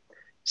hot.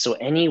 So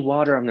any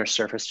water on their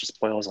surface just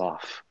boils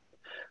off.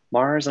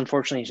 Mars,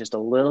 unfortunately, is just a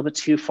little bit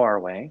too far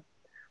away.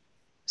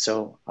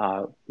 So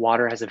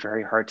water has a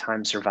very hard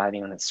time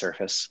surviving on its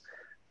surface.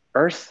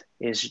 Earth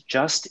is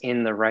just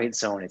in the right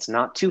zone. It's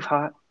not too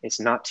hot, it's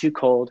not too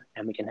cold,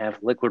 and we can have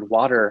liquid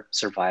water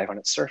survive on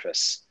its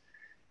surface.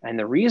 And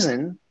the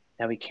reason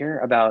that we care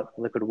about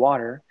liquid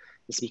water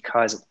is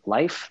because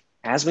life,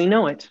 as we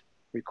know it,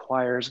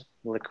 requires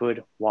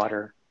liquid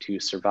water to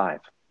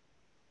survive.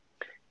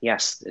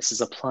 Yes, this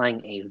is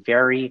applying a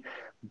very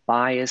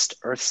biased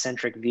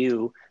Earth-centric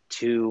view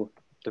to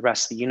the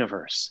rest of the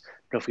universe.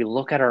 But if we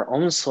look at our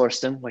own solar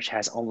system, which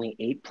has only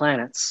 8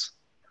 planets,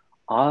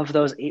 of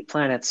those 8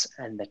 planets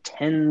and the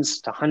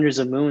tens to hundreds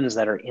of moons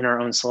that are in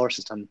our own solar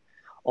system,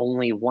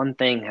 only one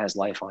thing has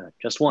life on it,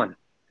 just one,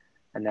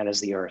 and that is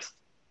the Earth.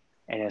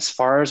 And as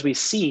far as we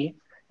see,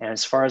 and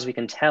as far as we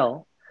can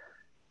tell,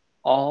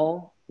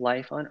 all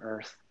life on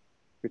Earth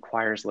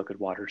requires liquid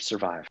water to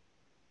survive.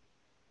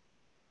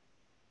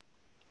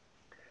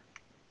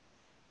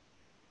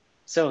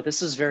 So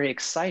this is very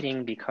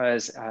exciting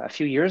because a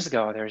few years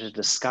ago, there was a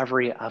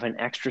discovery of an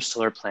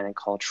extrasolar planet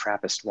called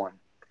TRAPPIST-1.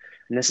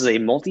 And this is a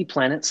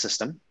multi-planet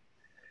system.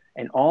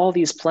 And all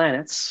these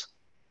planets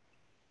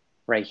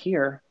right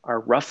here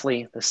are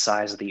roughly the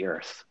size of the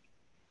Earth.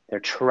 They're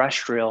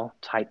terrestrial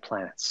type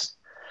planets.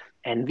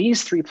 And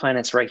these 3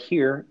 planets right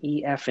here,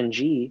 E, F, and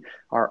G,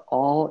 are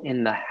all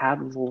in the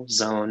habitable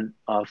zone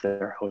of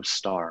their host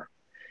star.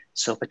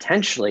 So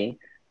potentially,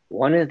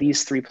 one of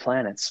these 3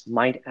 planets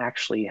might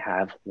actually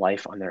have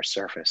life on their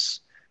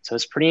surface. So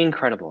it's pretty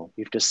incredible.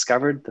 We've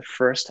discovered the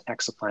first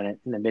exoplanet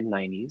in the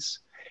mid-90s.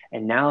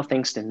 And now,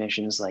 thanks to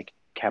missions like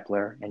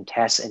Kepler and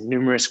TESS and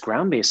numerous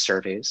ground-based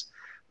surveys,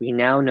 we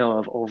now know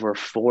of over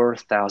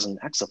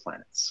 4,000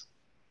 exoplanets.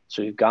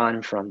 So we've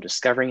gone from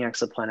discovering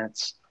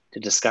exoplanets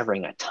to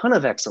discovering a ton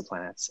of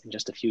exoplanets in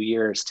just a few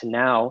years to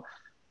now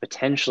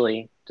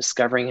potentially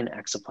discovering an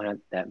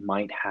exoplanet that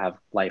might have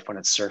life on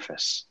its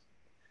surface.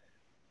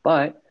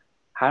 But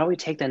how do we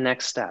take the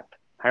next step?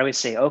 How do we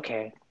say,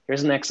 okay,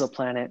 here's an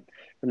exoplanet.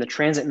 From the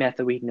transit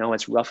method, we know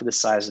it's roughly the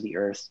size of the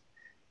Earth.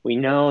 We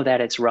know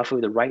that it's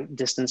roughly the right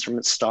distance from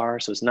its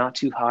star, so it's not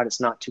too hot, it's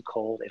not too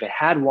cold. If it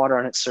had water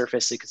on its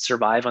surface, it could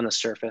survive on the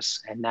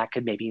surface, and that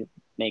could maybe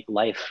make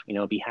life,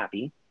 be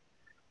happy.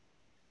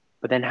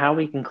 But then how do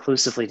we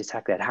conclusively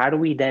detect that? How do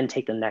we then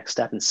take the next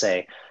step and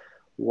say,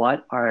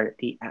 what are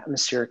the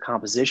atmospheric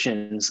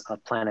compositions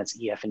of planets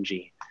E, F, and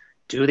G?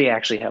 Do they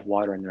actually have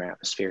water in their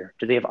atmosphere?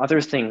 Do they have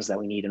other things that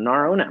we need in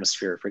our own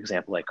atmosphere, for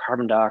example, like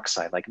carbon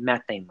dioxide, like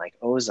methane, like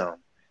ozone,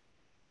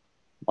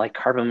 like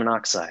carbon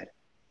monoxide?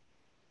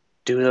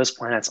 Do those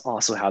planets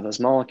also have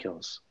those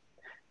molecules?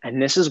 And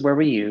this is where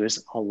we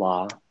use a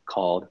law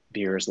called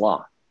Beer's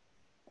law.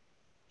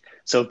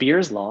 So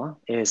Beer's law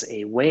is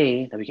a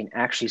way that we can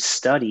actually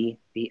study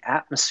the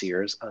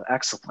atmospheres of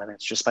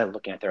exoplanets just by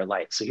looking at their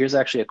light. So here's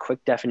actually a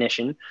quick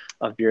definition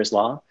of Beer's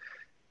law.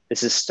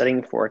 This is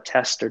studying for a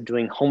test or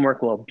doing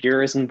homework while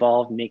Beer is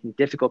involved, making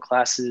difficult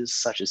classes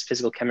such as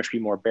physical chemistry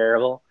more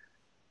bearable.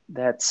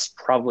 That's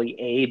probably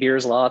a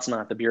Beer's law. It's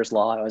not the Beer's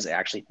law I was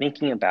actually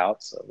thinking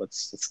about. So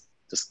let's just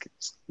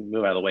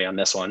move out of the way on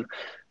this one.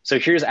 So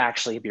here's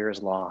actually Beer's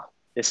law.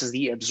 This is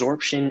the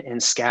absorption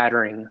and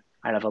scattering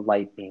out of a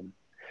light beam.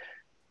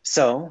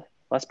 So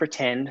let's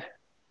pretend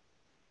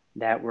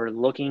that we're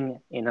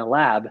looking in a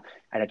lab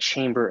at a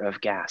chamber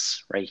of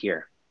gas right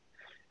here.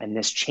 And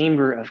this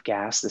chamber of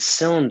gas, the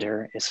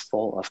cylinder, is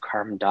full of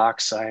carbon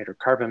dioxide or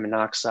carbon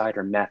monoxide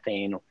or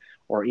methane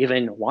or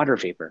even water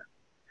vapor.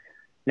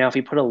 Now, if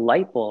we put a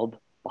light bulb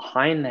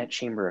behind that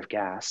chamber of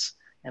gas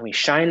and we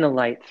shine the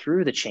light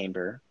through the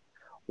chamber,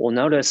 we'll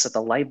notice that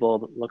the light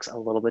bulb looks a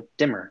little bit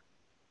dimmer.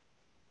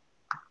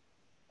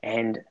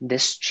 And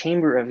this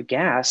chamber of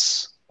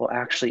gas will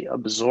actually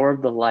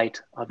absorb the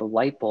light of the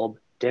light bulb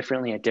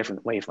differently at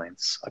different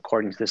wavelengths,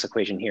 according to this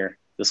equation here.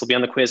 This will be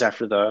on the quiz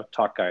after the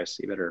talk, guys.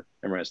 You better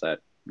memorize that.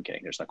 I'm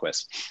kidding, there's no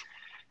quiz.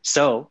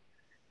 So,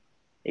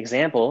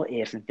 example,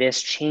 if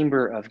this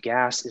chamber of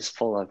gas is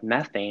full of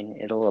methane,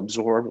 it'll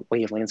absorb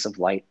wavelengths of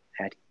light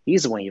at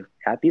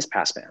these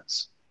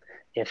passbands.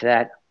 If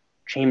that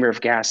chamber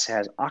of gas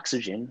has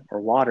oxygen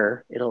or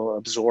water, it'll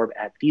absorb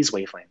at these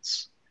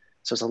wavelengths.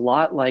 So it's a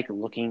lot like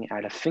looking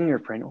at a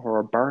fingerprint or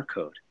a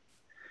barcode.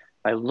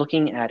 By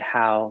looking at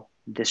how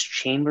this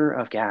chamber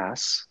of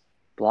gas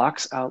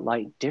blocks out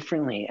light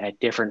differently at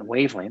different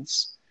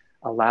wavelengths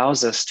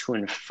allows us to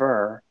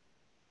infer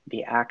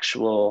the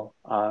actual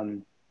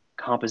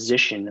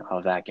composition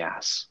of that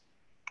gas.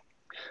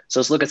 So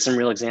let's look at some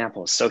real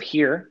examples. So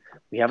here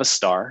we have a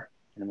star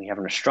and we have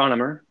an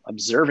astronomer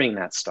observing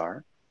that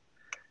star.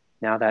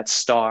 Now that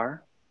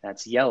star,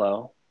 that's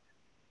yellow,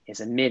 is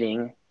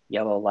emitting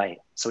yellow light.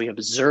 So we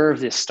observe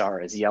this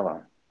star as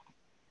yellow.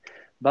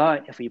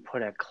 But if we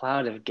put a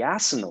cloud of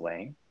gas in the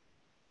way,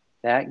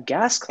 that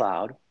gas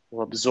cloud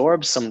will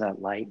absorb some of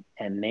that light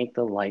and make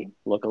the light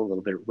look a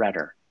little bit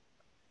redder.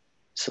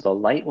 So the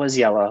light was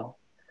yellow,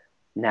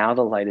 now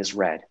the light is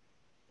red.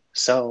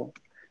 So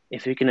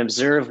if we can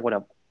observe what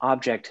an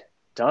object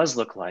does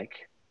look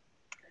like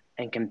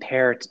and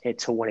compare it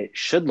to what it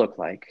should look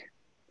like,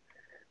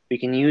 we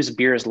can use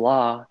Beer's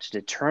law to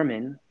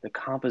determine the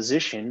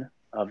composition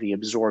of the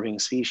absorbing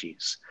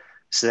species.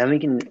 So then we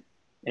can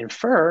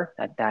infer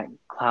that that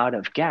cloud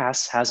of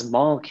gas has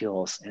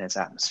molecules in its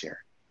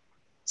atmosphere.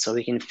 So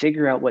we can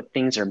figure out what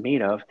things are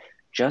made of,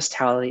 just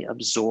how they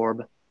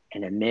absorb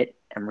and emit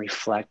and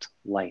reflect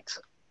light.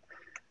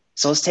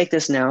 So let's take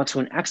this now to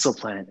an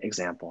exoplanet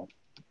example.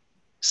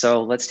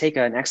 So let's take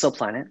an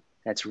exoplanet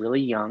that's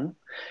really young.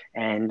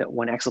 And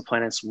when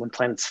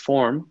planets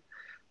form,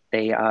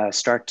 they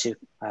start to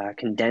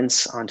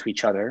condense onto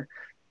each other.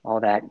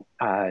 All that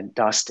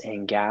dust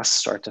and gas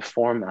start to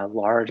form a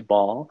large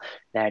ball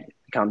that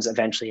becomes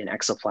eventually an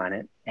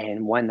exoplanet.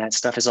 And when that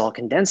stuff is all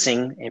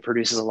condensing, it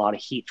produces a lot of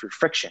heat through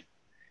friction.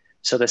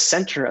 So the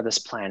center of this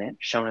planet,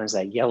 shown as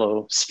that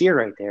yellow sphere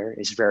right there,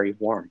 is very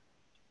warm.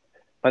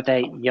 But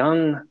that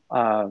young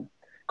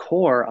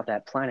core of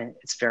that planet,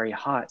 it's very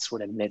hot, so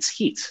it emits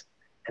heat.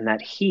 And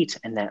that heat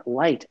and that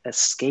light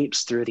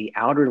escapes through the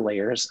outer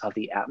layers of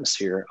the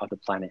atmosphere of the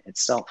planet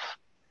itself.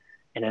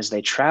 And as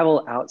they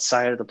travel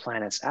outside of the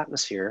planet's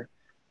atmosphere,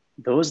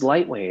 those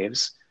light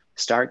waves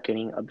start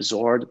getting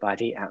absorbed by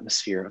the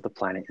atmosphere of the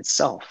planet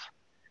itself.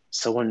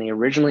 So when they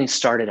originally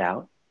started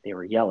out, they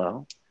were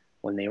yellow.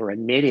 When they were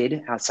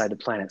emitted outside the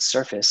planet's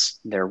surface,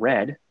 they're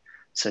red.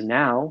 So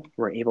now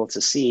we're able to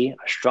see,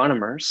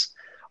 astronomers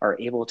are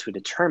able to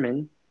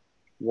determine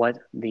what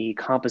the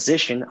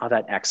composition of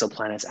that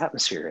exoplanet's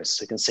atmosphere is.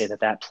 So you can say that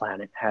that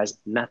planet has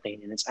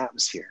methane in its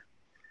atmosphere.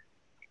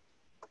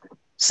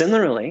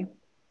 Similarly,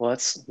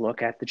 let's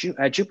look at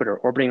Jupiter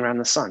orbiting around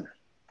the sun.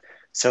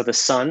 So the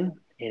sun,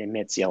 it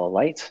emits yellow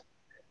light.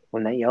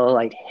 When that yellow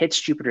light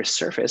hits Jupiter's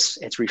surface,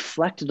 it's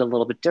reflected a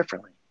little bit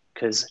differently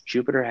because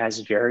Jupiter has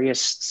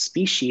various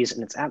species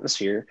in its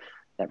atmosphere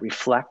that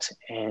reflect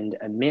and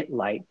emit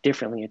light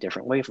differently at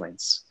different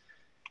wavelengths.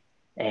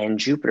 And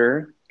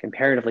Jupiter,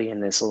 comparatively in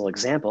this little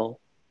example,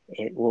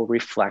 it will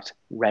reflect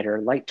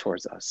redder light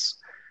towards us.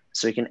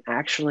 So you can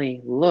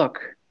actually look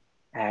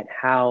at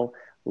how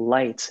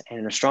light,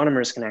 and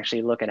astronomers can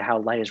actually look at how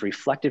light is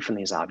reflected from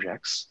these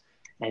objects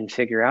and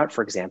figure out,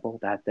 for example,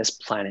 that this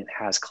planet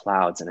has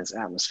clouds in its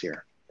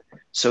atmosphere.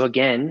 So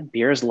again,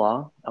 Beer's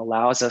law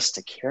allows us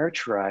to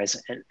characterize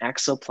an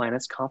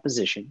exoplanet's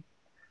composition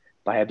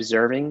by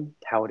observing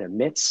how it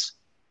emits,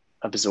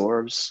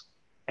 absorbs,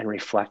 and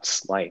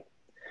reflects light.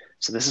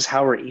 So this is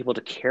how we're able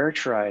to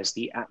characterize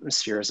the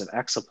atmospheres of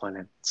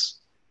exoplanets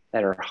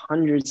that are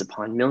hundreds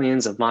upon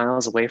millions of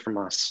miles away from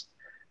us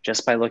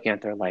just by looking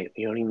at their light.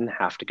 We don't even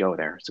have to go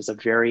there. So it's a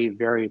very,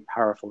 very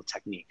powerful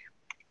technique.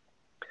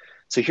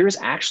 So here's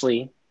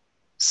actually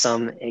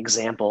some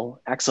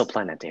example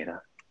exoplanet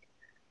data.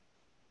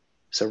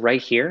 So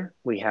right here,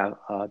 we have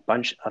a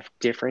bunch of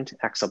different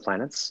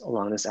exoplanets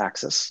along this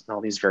axis, and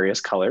all these various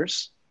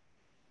colors.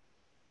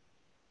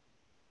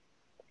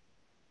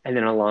 And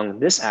then along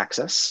this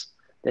axis,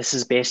 this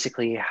is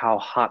basically how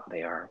hot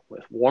they are,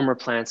 with warmer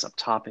planets up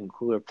top and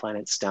cooler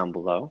planets down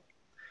below.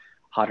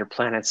 Hotter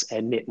planets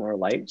emit more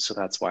light, so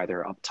that's why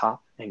they're up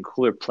top. And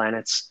cooler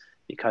planets,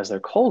 because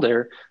they're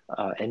colder,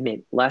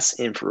 emit less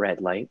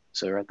infrared light,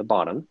 so they're at the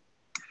bottom.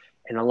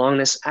 And along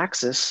this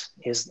axis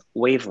is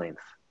wavelength.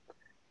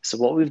 So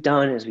what we've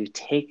done is we've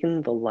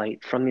taken the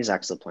light from these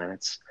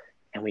exoplanets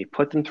and we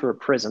put them through a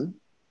prism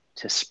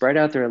to spread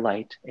out their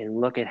light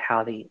and look at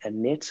how they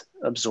emit,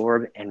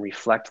 absorb, and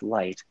reflect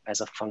light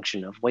as a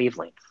function of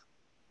wavelength.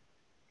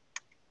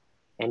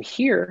 And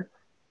here,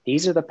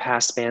 these are the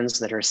passbands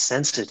that are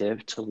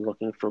sensitive to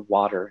looking for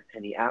water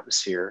in the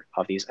atmosphere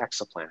of these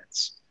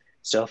exoplanets.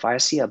 So if I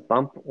see a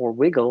bump or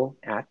wiggle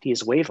at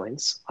these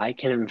wavelengths, I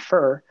can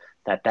infer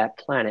that that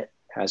planet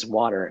has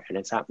water in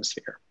its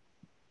atmosphere.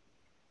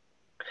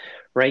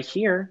 Right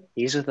here,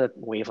 these are the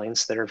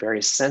wavelengths that are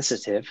very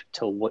sensitive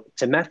to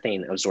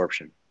methane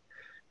absorption.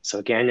 So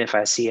again, if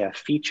I see a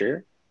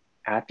feature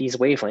at these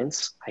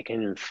wavelengths, I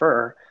can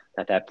infer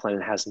that that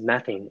planet has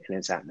methane in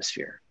its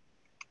atmosphere.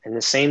 And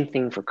the same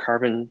thing for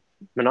carbon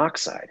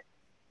monoxide.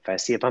 If I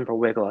see a bump or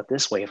wiggle at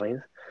this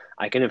wavelength,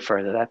 I can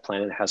infer that that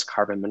planet has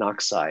carbon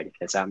monoxide in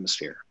its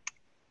atmosphere.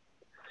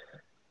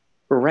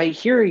 But right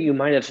here, you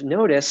might have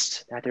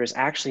noticed that there's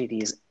actually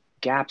these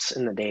gaps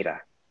in the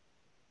data.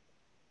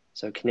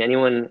 So can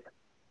anyone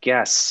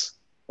guess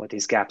what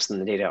these gaps in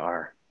the data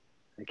are?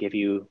 I give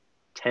you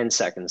 10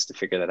 seconds to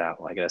figure that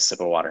out while I get a sip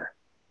of water.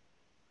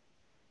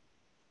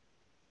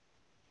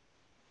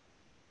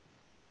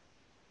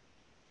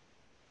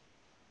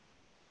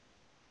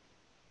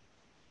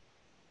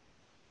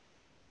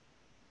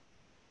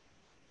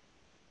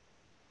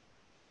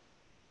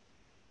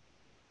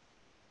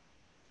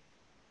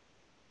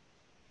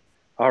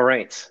 All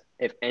right,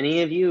 if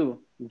any of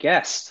you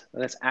guessed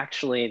that it's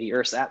actually the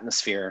Earth's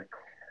atmosphere,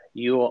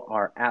 you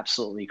are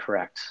absolutely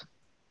correct.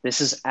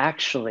 This is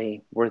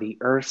actually where the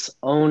Earth's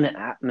own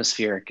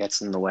atmosphere gets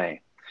in the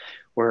way,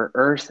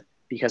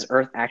 because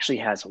Earth actually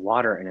has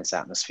water in its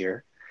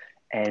atmosphere,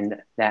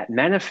 and that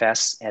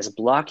manifests as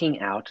blocking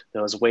out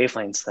those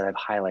wavelengths that I've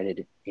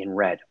highlighted in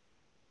red.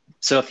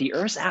 So if the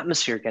Earth's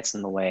atmosphere gets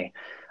in the way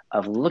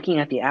of looking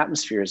at the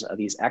atmospheres of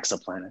these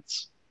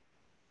exoplanets,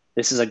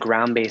 this is a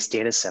ground-based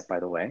data set, by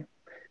the way,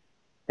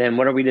 then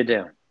what are we to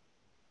do?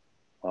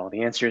 Well,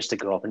 the answer is to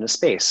go up into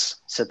space.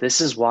 So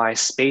this is why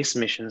space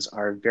missions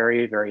are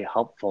very, very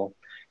helpful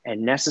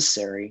and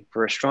necessary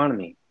for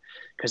astronomy,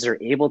 because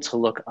they're able to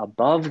look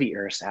above the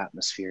Earth's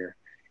atmosphere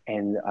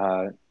and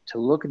to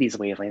look at these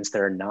wavelengths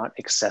that are not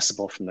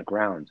accessible from the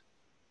ground.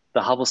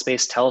 The Hubble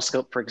Space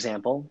Telescope, for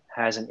example,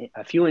 has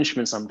a few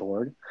instruments on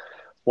board.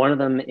 One of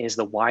them is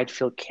the Wide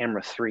Field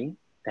Camera 3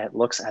 that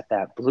looks at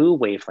that blue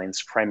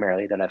wavelengths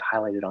primarily that I've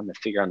highlighted on the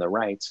figure on the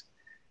right.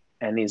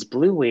 And these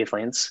blue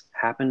wavelengths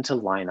happen to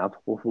line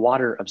up with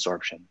water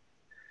absorption.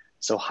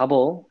 So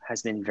Hubble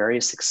has been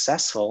very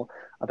successful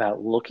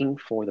about looking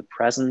for the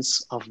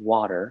presence of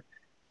water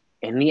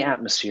in the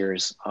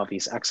atmospheres of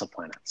these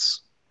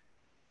exoplanets.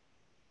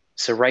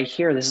 So right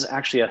here, this is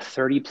actually a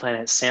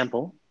 30-planet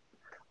sample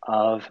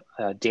of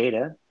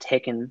data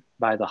taken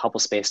by the Hubble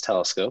Space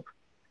Telescope.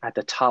 At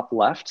the top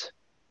left,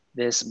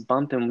 this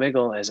bump and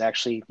wiggle is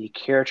actually the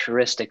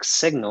characteristic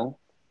signal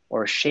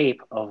or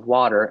shape of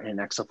water in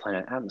an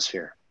exoplanet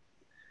atmosphere.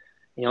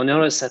 And you'll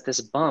notice that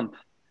this bump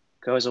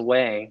goes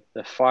away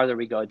the farther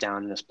we go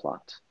down in this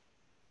plot.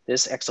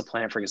 This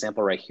exoplanet, for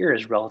example, right here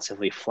is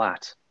relatively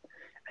flat.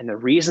 And the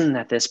reason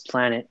that this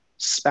planet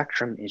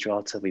spectrum is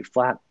relatively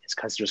flat is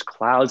because there's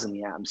clouds in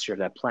the atmosphere of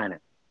that planet.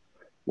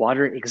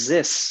 Water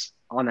exists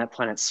on that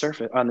planet's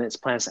surface, on its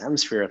planet's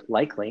atmosphere,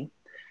 likely,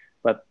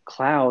 but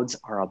clouds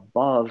are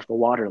above the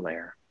water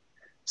layer.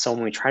 So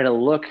when we try to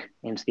look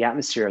into the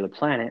atmosphere of the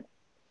planet,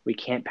 we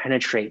can't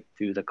penetrate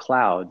through the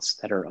clouds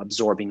that are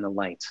absorbing the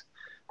light.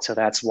 So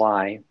that's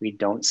why we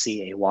don't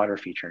see a water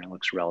feature and it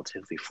looks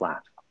relatively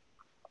flat.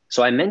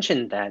 So I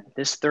mentioned that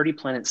this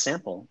 30-planet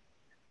sample,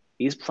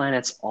 these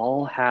planets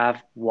all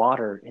have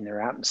water in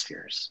their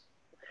atmospheres.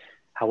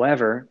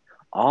 However,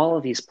 all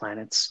of these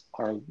planets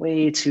are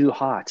way too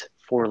hot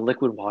for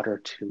liquid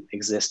water to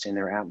exist in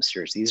their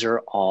atmospheres. These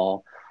are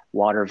all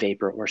water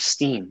vapor or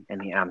steam in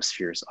the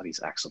atmospheres of these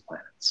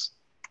exoplanets.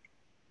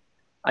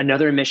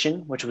 Another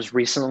mission, which was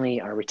recently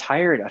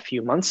retired a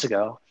few months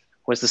ago,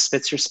 was the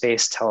Spitzer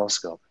Space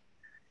Telescope.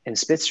 And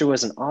Spitzer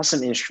was an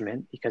awesome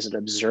instrument because it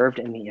observed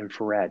in the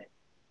infrared.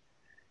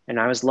 And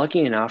I was lucky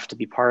enough to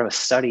be part of a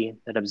study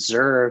that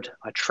observed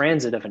a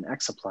transit of an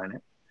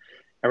exoplanet.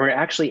 And we're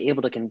actually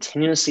able to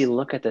continuously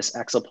look at this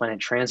exoplanet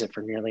transit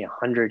for nearly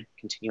 100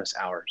 continuous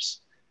hours.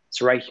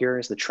 So right here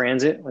is the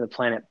transit where the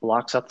planet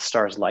blocks out the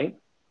star's light.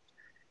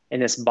 In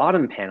this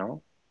bottom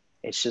panel,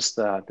 it's just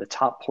the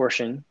top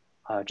portion,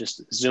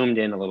 just zoomed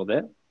in a little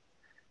bit.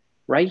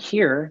 Right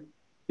here,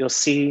 you'll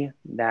see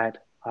that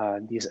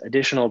these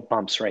additional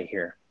bumps right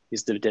here,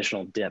 these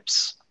additional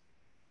dips.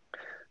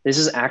 This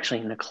is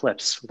actually an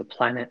eclipse where the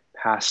planet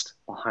passed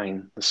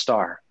behind the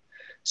star.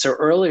 So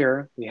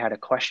earlier, we had a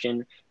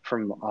question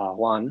from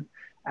Juan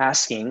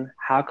asking,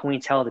 how can we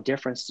tell the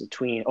difference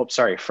between,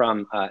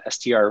 from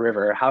STR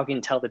River, how can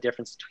you tell the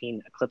difference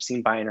between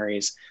eclipsing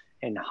binaries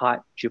and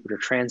hot Jupiter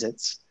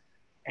transits?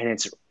 And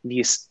it's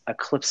these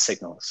eclipse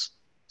signals.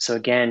 So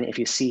again, if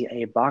you see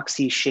a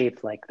boxy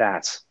shape like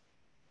that,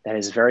 that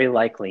is very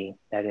likely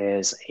that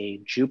is a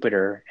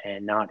Jupiter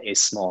and not a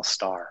small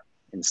star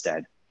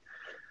instead.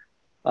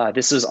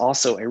 This is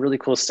also a really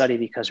cool study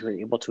because we were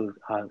able to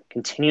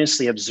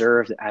continuously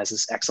observe as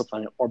this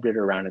exoplanet orbited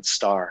around its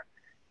star.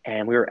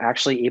 And we were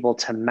actually able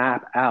to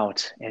map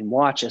out and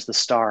watch as the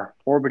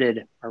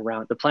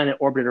planet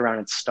orbited around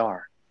its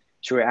star.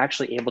 So we're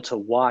actually able to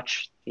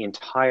watch the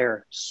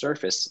entire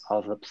surface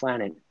of the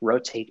planet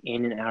rotate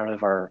in and out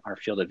of our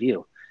field of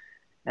view.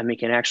 And we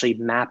can actually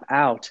map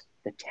out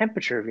the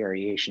temperature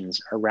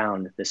variations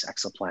around this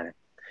exoplanet.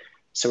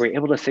 So we're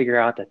able to figure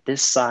out that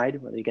this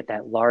side, where you get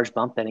that large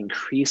bump, that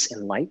increase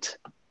in light,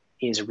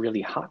 is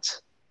really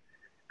hot.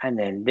 And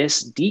then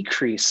this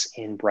decrease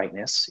in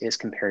brightness is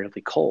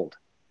comparatively cold.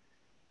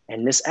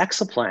 And this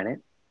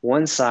exoplanet,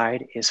 one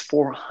side is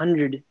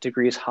 400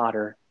 degrees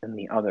hotter than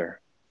the other.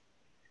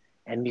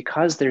 And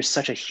because there's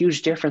such a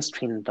huge difference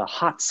between the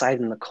hot side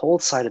and the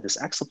cold side of this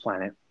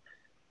exoplanet,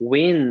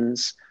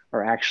 winds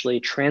are actually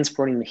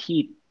transporting the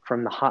heat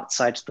from the hot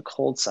side to the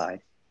cold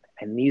side.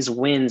 And these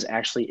winds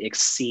actually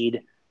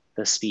exceed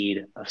the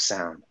speed of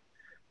sound.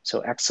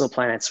 So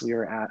exoplanets,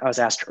 I was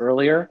asked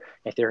earlier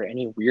if there are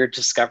any weird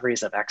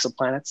discoveries of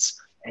exoplanets.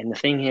 And the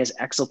thing is,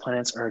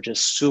 exoplanets are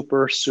just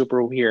super,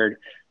 super weird,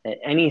 that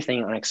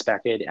anything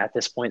unexpected at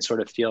this point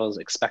sort of feels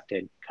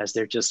expected, because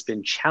they've just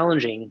been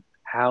challenging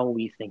how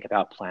we think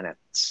about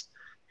planets,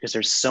 because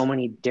there's so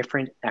many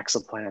different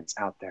exoplanets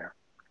out there.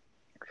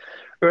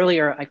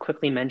 Earlier, I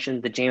quickly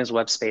mentioned the James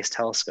Webb Space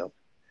Telescope.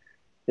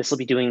 This will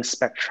be doing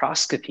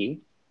spectroscopy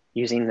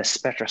using the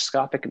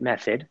spectroscopic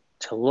method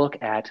to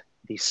look at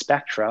the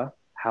spectra,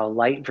 how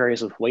light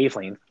varies with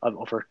wavelength of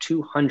over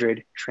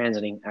 200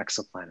 transiting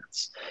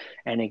exoplanets.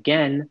 And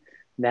again,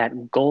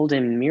 that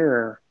golden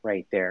mirror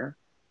right there,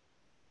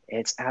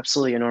 it's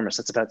absolutely enormous.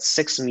 It's about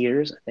 6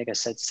 meters. I think I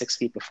said 6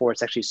 feet before.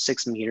 It's actually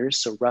 6 meters,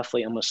 so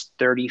roughly almost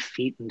 30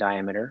 feet in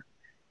diameter.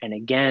 And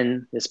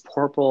again, this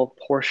purple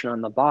portion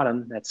on the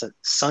bottom, that's a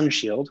sun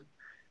shield,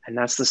 and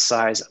that's the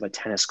size of a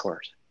tennis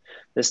court.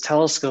 This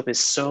telescope is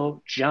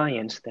so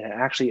giant that it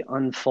actually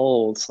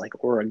unfolds like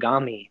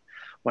origami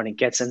when it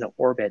gets into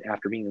orbit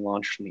after being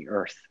launched from the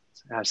Earth.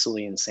 It's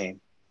absolutely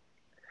insane.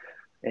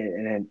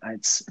 And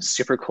it's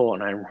super cool,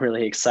 and I'm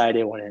really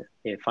excited when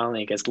it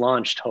finally gets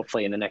launched,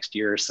 hopefully in the next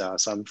year or so.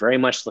 So I'm very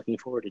much looking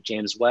forward to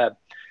James Webb,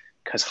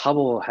 because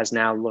Hubble has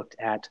now looked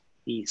at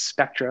the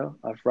spectra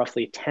of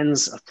roughly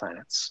tens of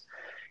planets.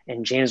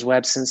 And James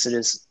Webb, since it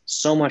is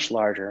so much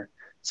larger,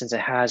 since it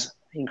has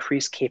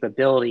increased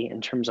capability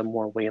in terms of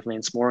more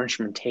wavelengths, more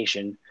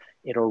instrumentation,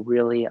 it'll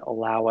really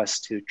allow us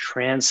to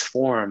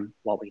transform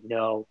what we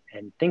know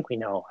and think we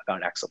know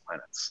about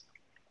exoplanets.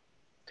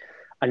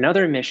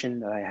 Another mission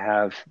that I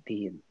have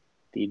the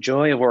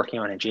joy of working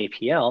on at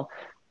JPL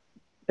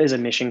is a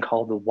mission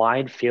called the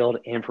Wide Field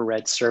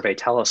Infrared Survey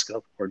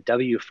Telescope, or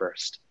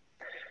WFIRST.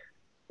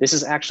 This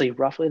is actually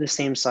roughly the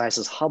same size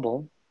as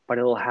Hubble, but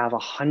it will have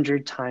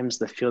 100 times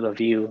the field of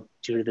view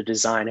due to the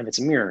design of its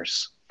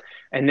mirrors.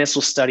 And this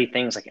will study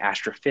things like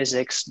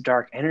astrophysics,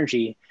 dark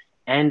energy,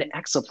 and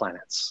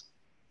exoplanets.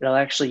 It'll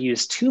actually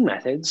use two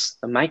methods,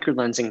 the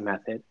microlensing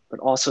method, but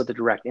also the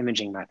direct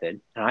imaging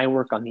method. And I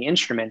work on the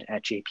instrument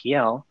at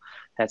JPL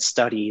that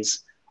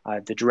studies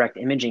the direct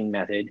imaging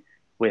method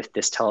with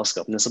this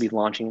telescope. And this will be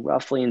launching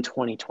roughly in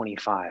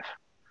 2025.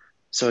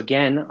 So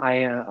again,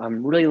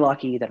 I'm really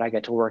lucky that I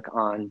get to work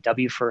on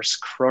WFIRST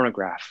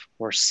chronograph,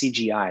 or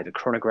CGI, the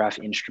chronograph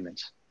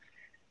instrument.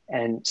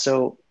 And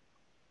so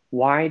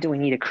why do we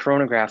need a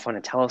chronograph on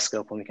a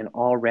telescope when we can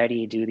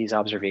already do these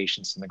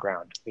observations in the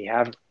ground? We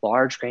have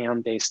large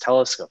ground-based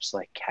telescopes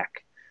like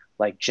Keck,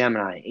 like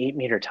Gemini,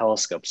 8-meter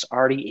telescopes,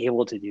 already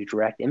able to do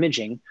direct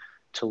imaging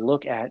to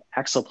look at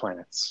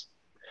exoplanets.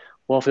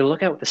 Well, if we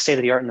look at the state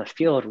of the art in the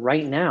field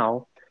right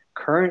now,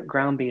 current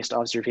ground-based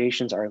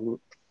observations are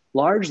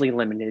largely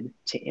limited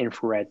to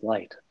infrared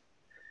light.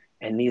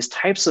 And these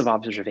types of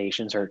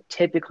observations are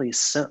typically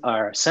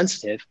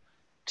sensitive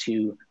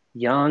to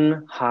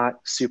young,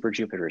 hot super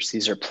Jupiters.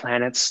 These are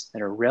planets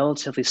that are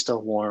relatively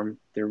still warm.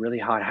 They're really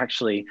hot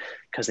actually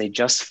because they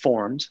just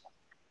formed,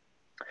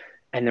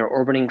 and they're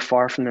orbiting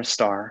far from their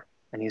star.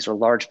 And these are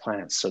large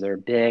planets. So they're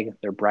big,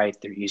 they're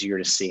bright, they're easier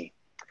to see.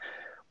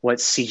 What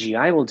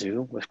CGI will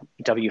do with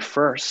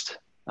WFIRST,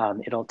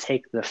 it'll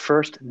take the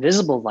first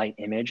visible light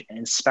image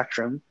and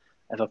spectrum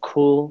of a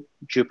cool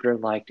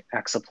Jupiter-like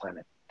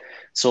exoplanet.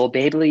 So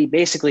we'll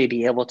basically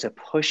be able to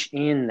push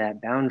in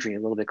that boundary a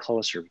little bit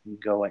closer. We can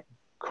go at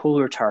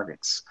cooler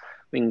targets.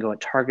 We can go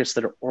at targets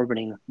that are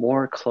orbiting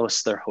more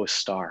close to their host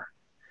star.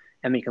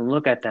 And we can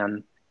look at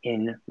them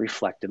in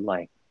reflected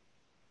light.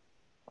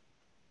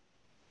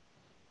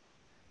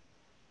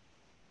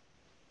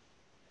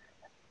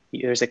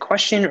 There's a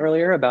question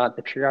earlier about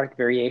the periodic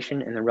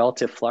variation and the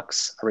relative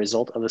flux, a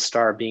result of the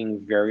star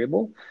being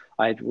variable.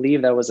 I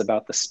believe that was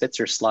about the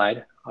Spitzer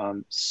slide.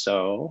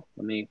 So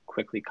let me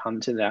quickly come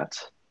to that.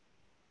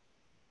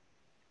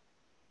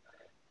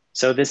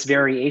 So this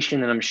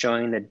variation that I'm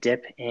showing, the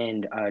dip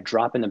and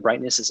drop in the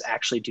brightness, is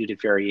actually due to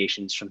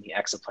variations from the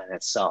exoplanet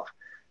itself.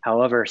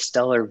 However,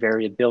 stellar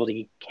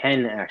variability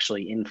can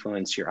actually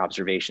influence your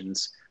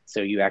observations.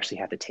 So you actually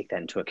have to take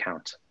that into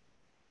account.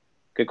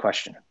 Good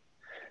question.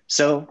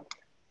 So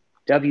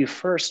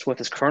WFIRST with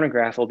this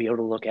chronograph will be able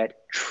to look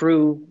at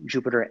true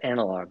Jupiter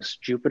analogs,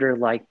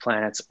 Jupiter-like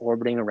planets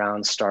orbiting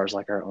around stars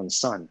like our own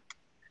sun.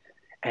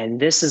 And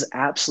this is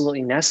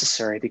absolutely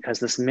necessary because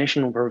this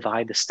mission will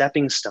provide the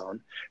stepping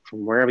stone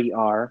from where we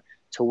are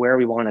to where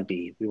we want to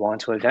be. We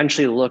want to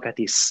eventually look at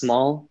these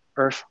small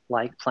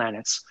Earth-like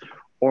planets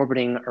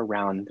orbiting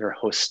around their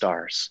host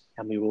stars.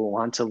 And we will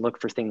want to look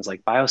for things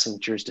like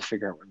biosignatures to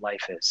figure out where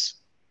life is.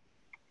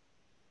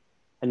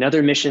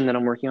 Another mission that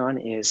I'm working on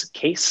is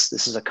CASE.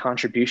 This is a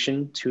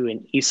contribution to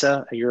an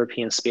ESA, a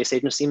European Space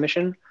Agency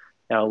mission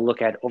that'll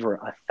look at over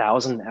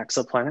 1,000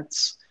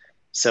 exoplanets.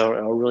 So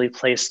it'll really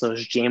place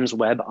those James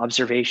Webb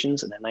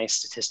observations in a nice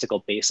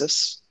statistical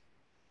basis.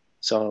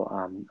 So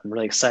I'm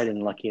really excited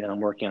and lucky that I'm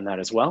working on that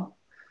as well.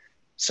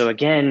 So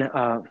again,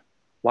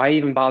 why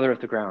even bother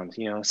with the ground?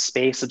 You know,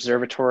 space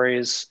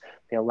observatories,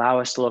 they allow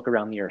us to look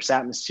around the Earth's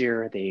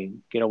atmosphere. They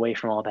get away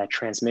from all that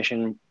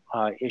transmission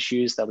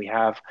issues that we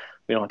have.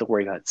 We don't have to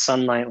worry about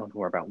sunlight, we don't have to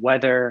worry about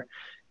weather,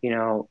 you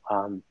know,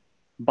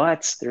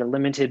 but they're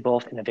limited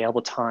both in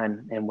available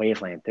time and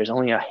wavelength. There's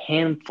only a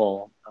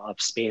handful of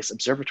space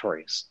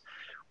observatories.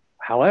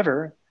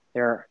 However,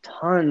 there are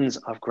tons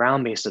of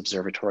ground-based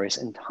observatories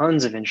and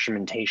tons of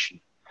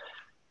instrumentation.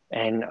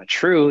 And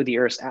true, the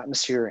Earth's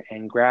atmosphere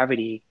and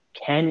gravity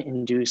can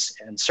induce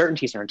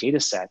uncertainties in our data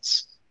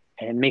sets,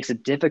 and it makes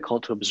it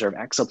difficult to observe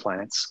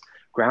exoplanets.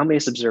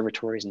 Ground-based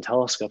observatories and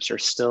telescopes are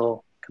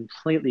still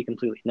completely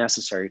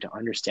necessary to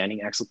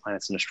understanding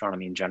exoplanets and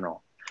astronomy in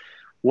general.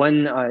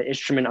 One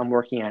instrument I'm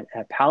working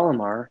at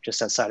Palomar,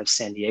 just outside of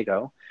San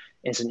Diego,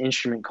 is an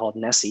instrument called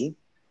NESI.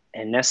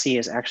 And NESI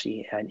is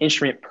actually an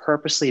instrument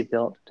purposely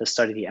built to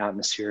study the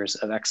atmospheres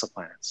of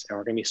exoplanets. And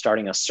we're going to be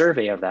starting a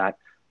survey of that,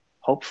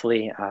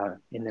 hopefully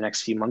in the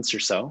next few months or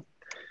so.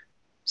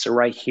 So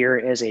right here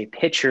is a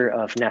picture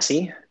of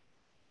NESI.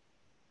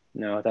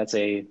 No, that's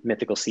a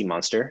mythical sea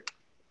monster.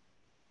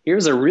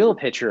 Here's a real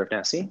picture of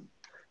NESI.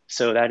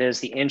 So that is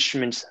the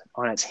instrument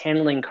on its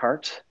handling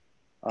cart,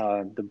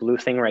 the blue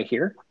thing right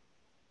here.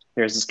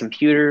 There's its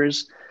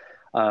computers,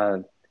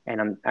 and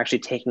I'm actually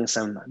taking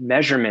some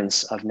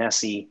measurements of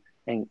NESI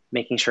and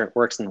making sure it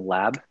works in the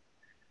lab.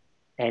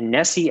 And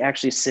NESI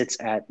actually sits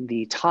at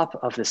the top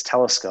of this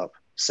telescope.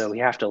 So we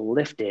have to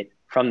lift it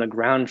from the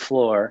ground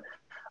floor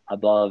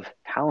above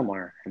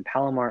Palomar. And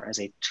Palomar is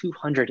a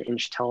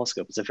 200-inch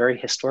telescope. It's a very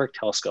historic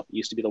telescope. It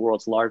used to be the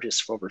world's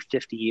largest for over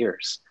 50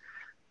 years.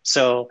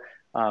 So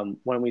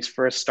when we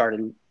first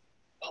started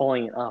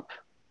pulling it up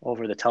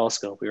over the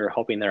telescope, we were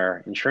hoping that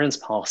our insurance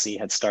policy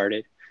had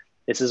started.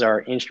 This is our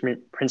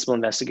instrument principal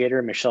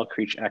investigator, Michelle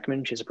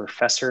Creech-Ekman. She's a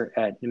professor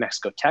at New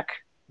Mexico Tech.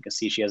 You can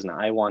see she has an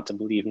I Want to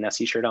Believe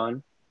NESI shirt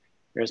on.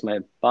 There's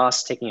my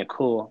boss taking a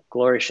cool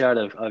glory shot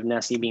of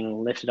NESI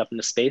being lifted up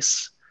into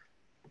space.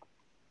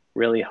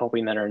 Really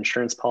hoping that our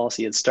insurance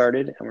policy had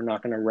started and we're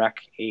not going to wreck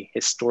a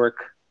historic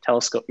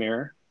telescope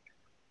mirror.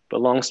 But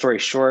long story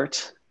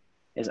short,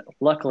 is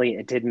luckily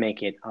it did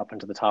make it up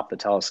into the top of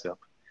the telescope.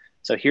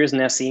 So here's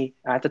NESI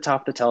at the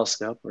top of the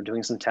telescope. We're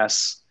doing some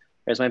tests.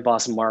 There's my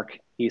boss, Mark.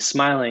 He's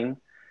smiling.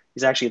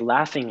 He's actually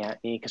laughing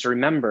at me because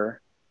remember,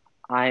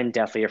 I'm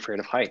deathly afraid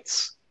of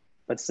heights.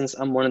 But since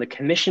I'm one of the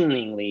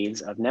commissioning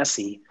leads of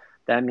NESI,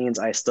 that means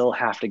I still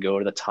have to go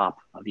to the top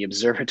of the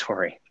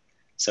observatory.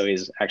 So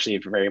he's actually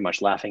very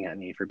much laughing at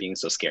me for being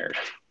so scared.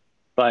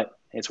 But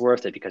it's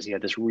worth it because he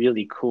had this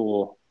really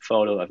cool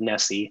photo of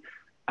NESI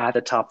at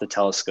the top of the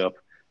telescope.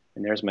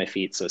 And there's my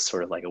feet, so it's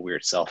sort of like a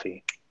weird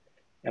selfie.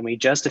 And we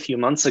just a few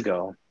months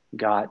ago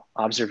got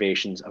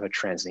observations of a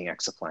transiting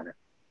exoplanet.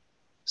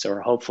 So we're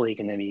hopefully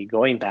going to be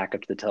going back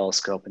up to the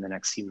telescope in the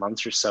next few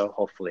months or so,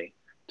 hopefully,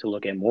 to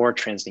look at more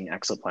transiting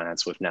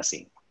exoplanets with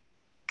NESI.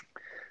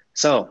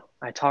 So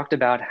I talked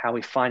about how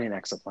we find an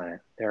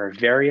exoplanet. There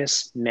are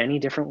many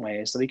different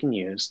ways that we can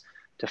use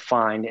to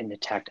find and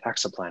detect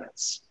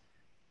exoplanets.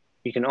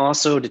 You can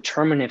also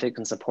determine if it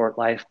can support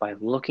life by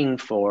looking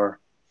for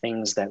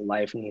things that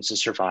life needs to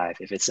survive.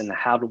 If it's in the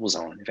habitable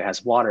zone, if it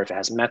has water, if it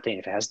has methane,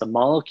 if it has the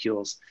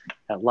molecules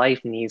that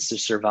life needs to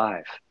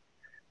survive.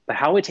 But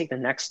how we take the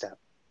next step,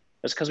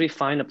 just because we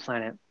find a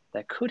planet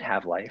that could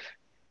have life,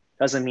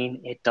 doesn't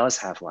mean it does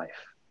have life.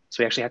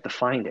 So we actually have to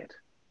find it.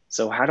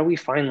 So how do we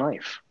find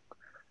life?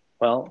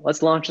 Well,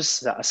 let's launch a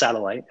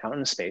satellite out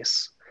into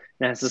space.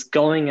 And as it's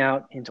going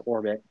out into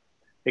orbit,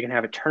 we can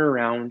have it turn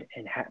around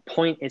and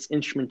point its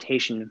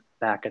instrumentation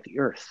back at the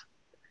Earth.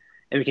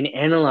 And we can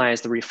analyze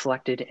the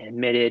reflected,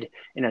 emitted,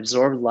 and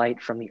absorbed light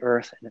from the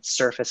Earth and its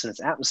surface and its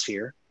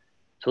atmosphere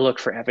to look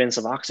for evidence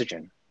of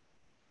oxygen.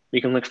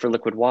 We can look for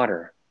liquid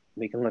water.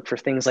 We can look for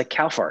things like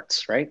cow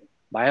farts, right?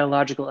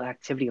 Biological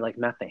activity like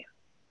methane.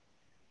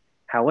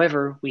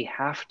 However, we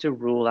have to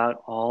rule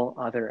out all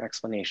other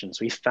explanations.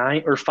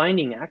 We're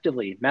finding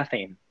actively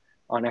methane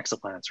on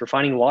exoplanets. We're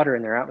finding water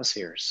in their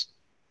atmospheres.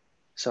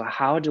 So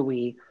how do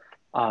we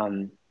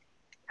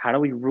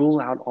rule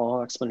out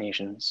all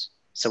explanations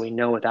so we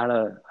know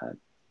without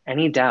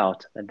any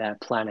doubt that that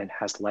planet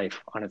has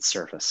life on its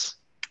surface?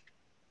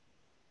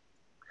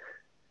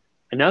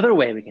 Another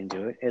way we can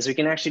do it is we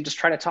can actually just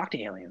try to talk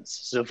to aliens.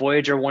 So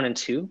Voyager 1 and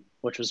 2,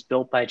 which was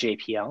built by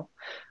JPL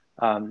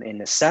in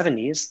the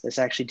 70s, this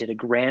actually did a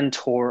grand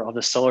tour of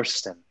the solar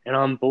system. And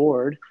on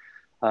board,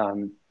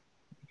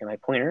 my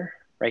pointer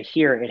right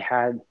here, it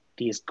had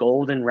these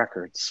golden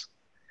records.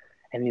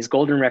 And these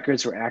golden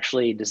records were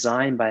actually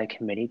designed by a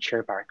committee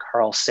chaired by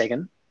Carl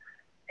Sagan.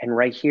 And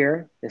right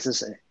here, this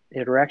is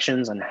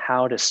directions on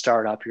how to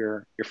start up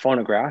your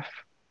phonograph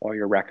or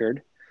your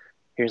record.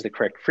 Here's the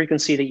correct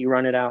frequency that you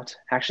run it out.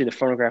 Actually, the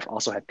phonograph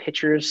also had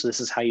pictures. So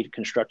this is how you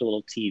construct a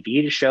little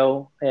TV to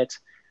show it.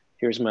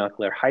 Here's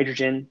molecular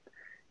hydrogen.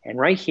 And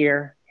right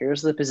here,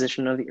 here's the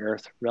position of the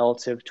Earth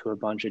relative to a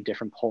bunch of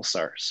different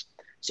pulsars.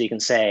 So you can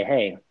say,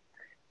 hey,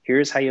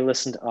 here's how you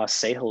listen to us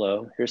say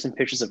hello. Here's some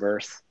pictures of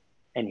Earth.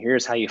 And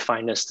here's how you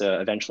find us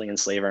to eventually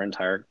enslave our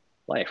entire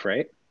life,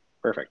 right?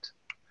 Perfect.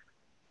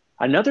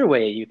 Another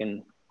way you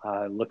can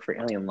look for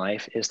alien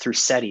life is through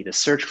SETI, the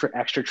Search for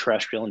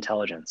Extraterrestrial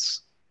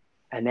Intelligence.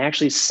 And they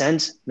actually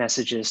sent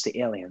messages to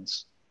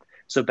aliens.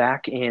 So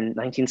back in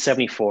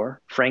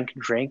 1974, Frank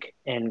Drake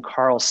and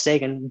Carl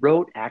Sagan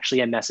wrote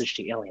actually a message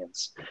to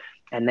aliens.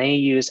 And they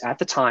used, at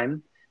the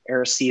time,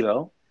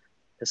 Arecibo.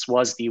 This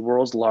was the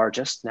world's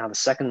largest, now the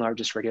second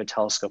largest radio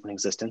telescope in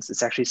existence.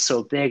 It's actually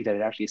so big that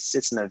it actually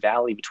sits in a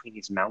valley between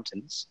these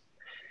mountains.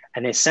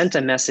 And they sent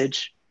a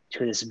message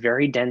to this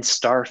very dense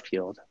star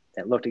field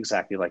that looked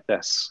exactly like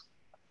this.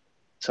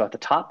 So at the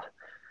top,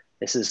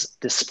 this is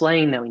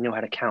displaying that we know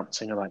how to count.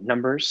 So we know about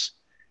numbers.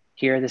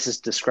 Here, this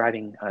is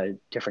describing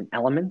different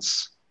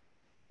elements.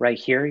 Right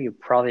here, you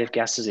probably have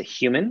guessed is a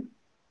human.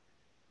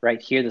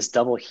 Right here, this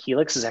double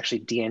helix is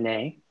actually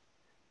DNA.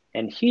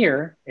 And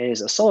here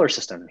is a solar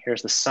system.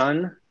 Here's the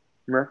sun,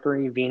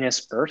 Mercury,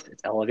 Venus, Earth.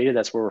 It's elevated,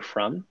 that's where we're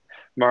from.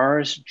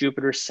 Mars,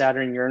 Jupiter,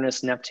 Saturn,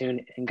 Uranus,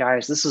 Neptune. And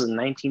guys, this is in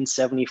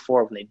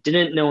 1974 when they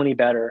didn't know any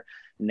better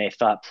and they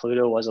thought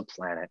Pluto was a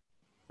planet.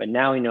 But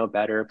now we know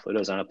better,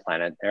 Pluto's not a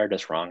planet. They're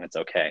just wrong, it's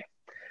okay.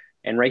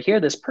 And right here,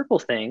 this purple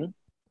thing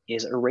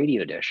is a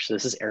radio dish. So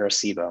this is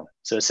Arecibo.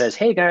 So it says,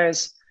 hey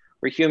guys,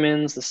 we're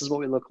humans. This is what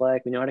we look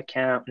like. We know how to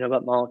count, we know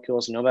about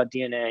molecules, we know about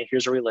DNA.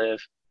 Here's where we live.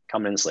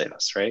 Come and enslave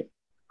us, right?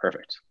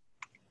 Perfect.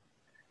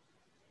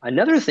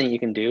 Another thing you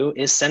can do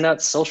is send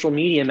out social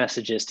media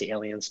messages to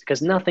aliens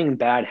because nothing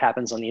bad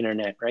happens on the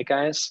internet, right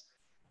guys?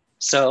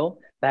 So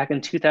back in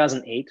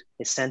 2008,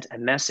 they sent a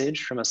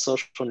message from a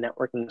social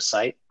networking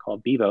site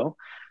called Bevo.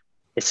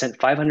 It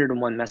sent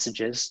 501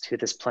 messages to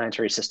this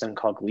planetary system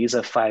called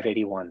Gliese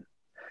 581.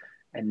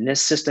 And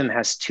this system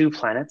has two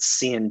planets,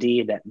 C and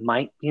D, that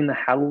might be in the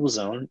habitable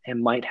zone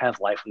and might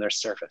have life on their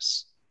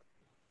surface.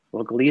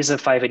 Well, Gliese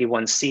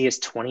 581c is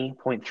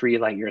 20.3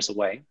 light years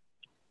away.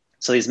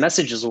 So these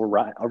messages will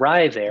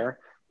arrive there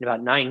in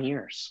about 9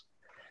 years.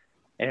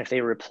 And if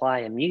they reply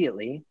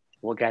immediately,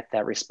 we'll get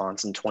that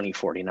response in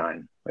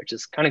 2049, which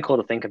is kind of cool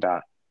to think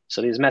about.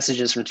 So these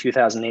messages from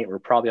 2008 were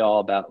probably all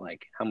about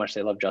like how much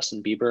they love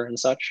Justin Bieber and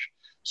such.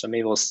 So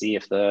maybe we'll see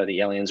if the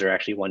aliens are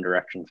actually One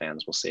Direction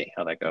fans. We'll see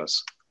how that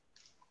goes.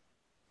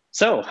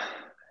 So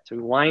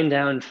to wind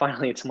down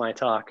finally to my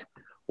talk,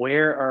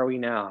 where are we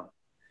now?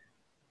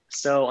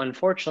 So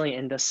unfortunately,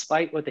 and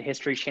despite what the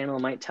History Channel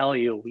might tell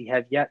you, we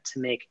have yet to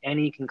make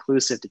any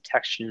conclusive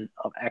detection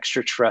of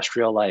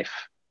extraterrestrial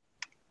life.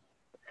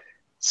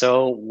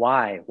 So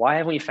why? Why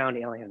haven't we found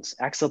aliens?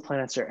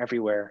 Exoplanets are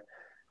everywhere.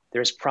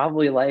 There's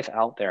probably life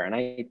out there. And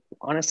I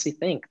honestly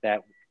think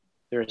that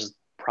there's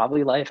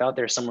probably life out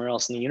there somewhere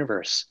else in the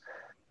universe.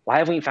 Why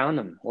haven't we found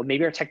them? Well,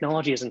 maybe our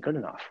technology isn't good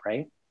enough,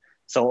 right?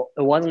 So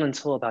it wasn't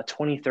until about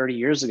 20, 30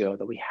 years ago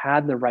that we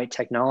had the right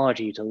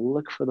technology to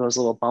look for those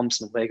little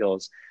bumps and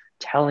wiggles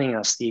telling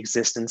us the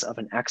existence of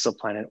an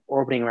exoplanet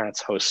orbiting around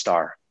its host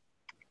star.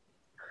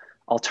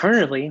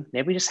 Alternatively,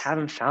 maybe we just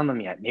haven't found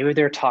them yet. Maybe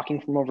they're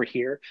talking from over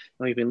here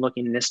and we've been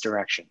looking in this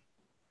direction.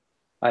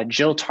 Dr.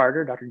 Jill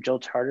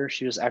Tarter,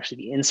 she was actually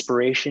the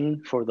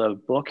inspiration for the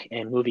book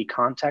and movie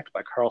Contact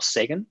by Carl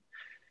Sagan.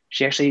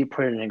 She actually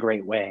put it in a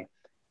great way.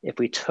 If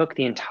we took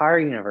the entire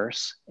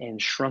universe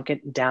and shrunk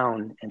it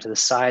down into the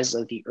size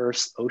of the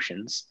Earth's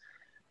oceans,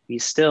 we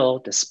still,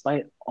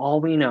 despite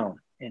all we know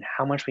and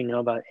how much we know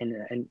about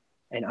and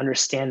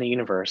understand the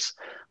universe,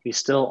 we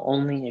still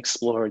only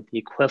explored the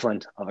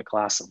equivalent of a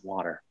glass of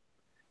water.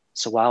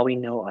 So while we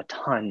know a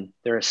ton,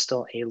 there is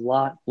still a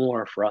lot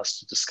more for us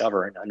to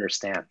discover and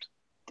understand.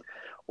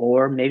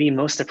 Or maybe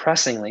most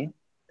depressingly,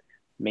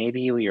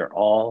 maybe we are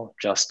all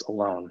just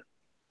alone.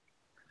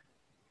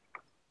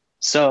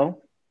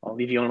 So I'll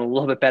leave you on a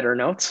little bit better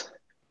note.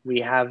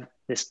 We have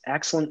this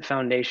excellent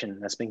foundation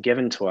that's been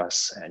given to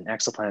us in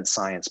exoplanet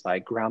science by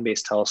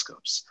ground-based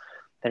telescopes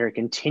that are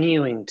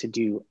continuing to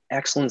do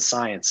excellent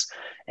science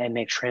and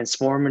make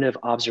transformative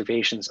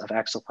observations of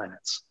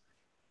exoplanets.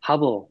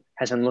 Hubble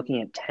has been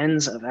looking at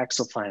tens of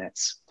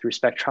exoplanets through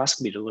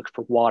spectroscopy to look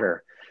for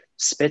water.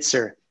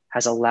 Spitzer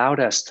has allowed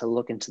us to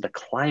look into the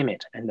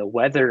climate and the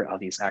weather of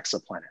these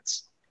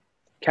exoplanets.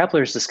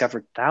 Kepler has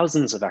discovered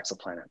thousands of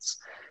exoplanets.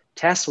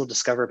 TESS will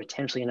discover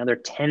potentially another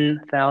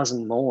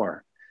 10,000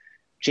 more.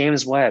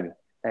 James Webb,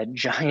 that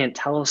giant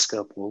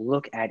telescope, will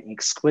look at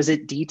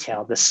exquisite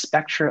detail the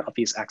spectra of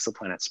these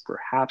exoplanets,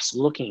 perhaps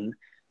looking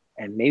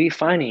and maybe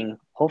finding,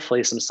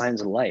 hopefully, some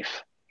signs of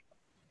life.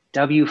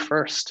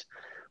 WFIRST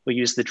will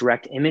use the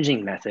direct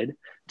imaging method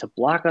to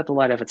block out the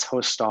light of its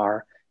host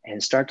star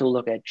and start to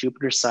look at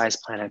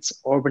Jupiter-sized planets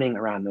orbiting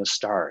around those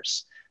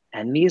stars.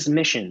 And these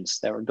missions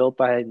that were built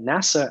by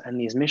NASA and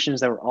these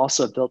missions that were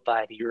also built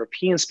by the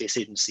European Space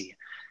Agency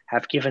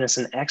have given us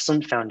an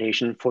excellent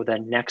foundation for the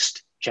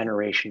next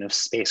generation of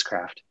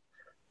spacecraft.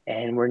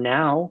 And we're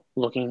now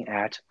looking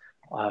at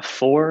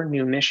 4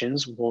 new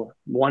missions,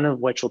 one of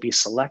which will be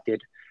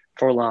selected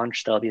for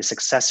launch. That'll be a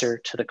successor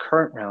to the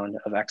current round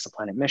of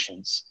exoplanet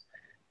missions.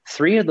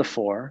 3 of the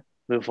 4,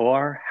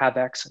 LUVOIR,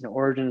 HABEX, and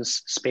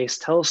Origins Space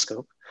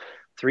Telescope,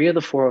 3 of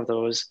the 4 of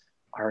those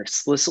are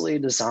explicitly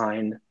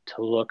designed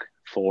to look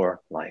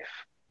for life.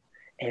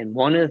 And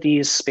one of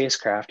these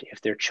spacecraft, if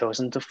they're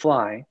chosen to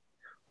fly,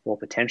 will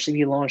potentially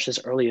be launched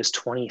as early as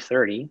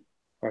 2030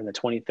 or in the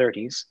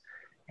 2030s.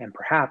 And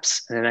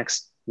perhaps in the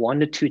next 1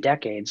 to 2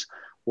 decades,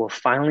 we'll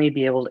finally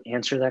be able to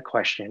answer that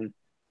question,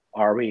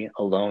 are we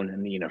alone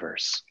in the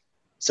universe?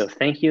 So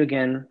thank you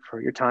again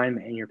for your time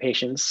and your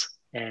patience,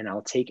 and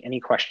I'll take any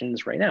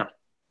questions right now.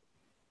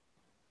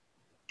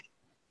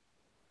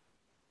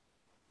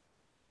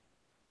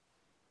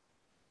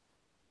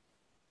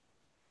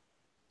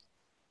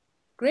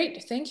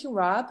 Great, thank you,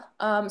 Rob.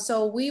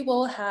 So we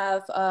will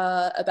have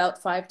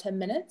about 5–10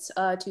 minutes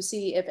to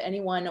see if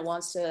anyone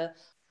wants to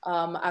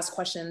ask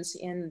questions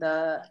in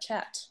the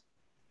chat.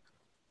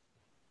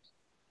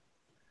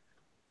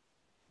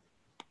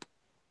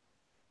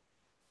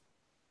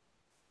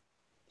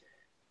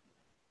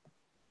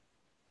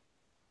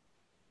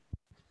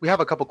 We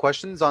have a couple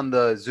questions on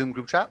the Zoom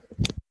group chat.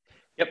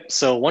 Yep,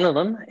 so one of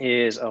them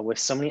is with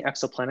so many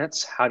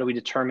exoplanets, how do we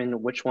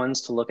determine which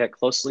ones to look at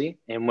closely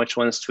and which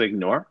ones to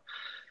ignore?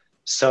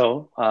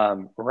 So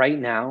right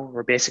now,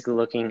 we're basically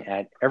looking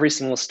at every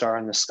single star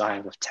in the sky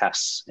with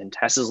TESS, and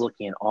TESS is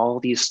looking at all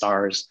these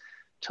stars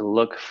to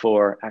look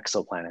for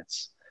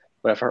exoplanets.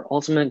 But if our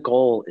ultimate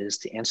goal is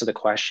to answer the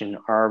question,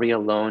 are we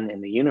alone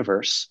in the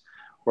universe?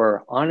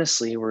 We're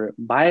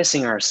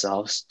biasing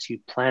ourselves to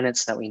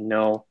planets that we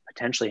know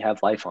potentially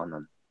have life on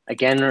them.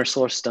 Again, in our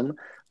solar system,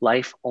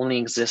 life only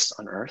exists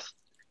on Earth.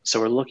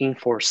 So we're looking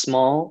for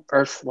small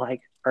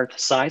Earth-like,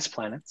 Earth-sized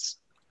planets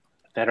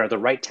that are the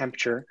right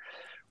temperature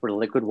where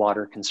liquid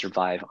water can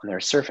survive on their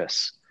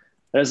surface.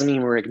 That doesn't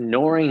mean we're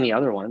ignoring the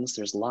other ones.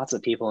 There's lots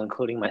of people,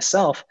 including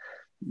myself,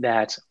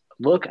 that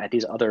look at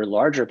these other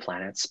larger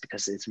planets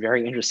because it's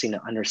very interesting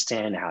to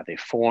understand how they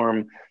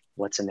form,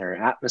 what's in their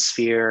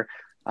atmosphere,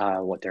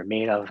 what they're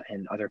made of,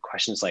 and other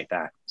questions like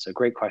that. So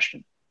great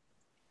question.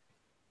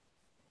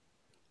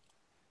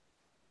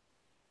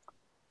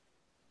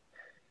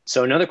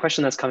 So another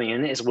question that's coming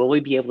in is, will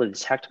we be able to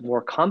detect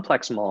more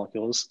complex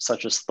molecules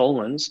such as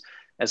tholins,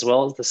 as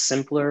well as the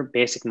simpler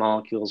basic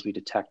molecules we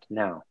detect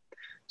now?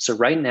 So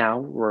right now,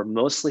 we're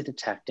mostly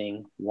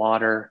detecting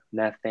water,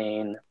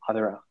 methane,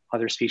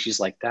 other species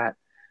like that,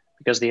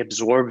 because they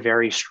absorb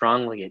very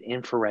strongly at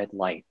infrared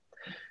light.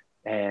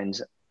 And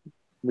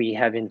we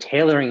have been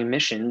tailoring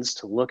emissions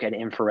to look at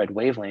infrared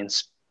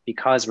wavelengths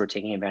because we're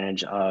taking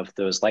advantage of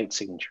those light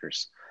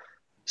signatures.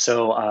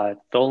 So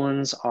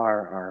tholins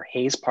are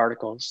haze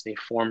particles. They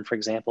form, for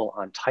example,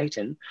 on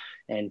Titan,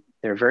 and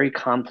they're very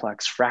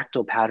complex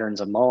fractal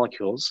patterns of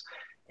molecules.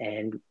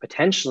 And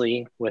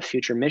potentially with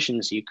future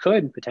missions, you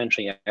could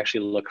potentially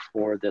actually look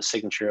for the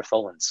signature of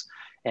tholins.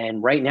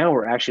 And right now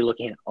we're actually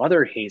looking at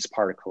other haze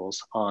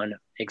particles on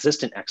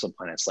existent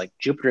exoplanets, like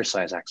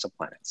Jupiter-sized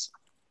exoplanets.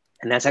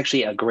 And that's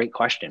actually a great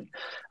question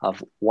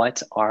of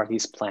what are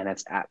these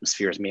planets'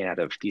 atmospheres made out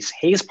of? These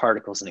haze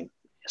particles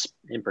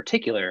in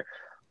particular,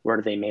 what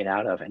are they made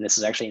out of? And this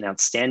is actually an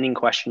outstanding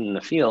question in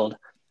the field.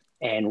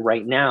 And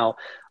right now,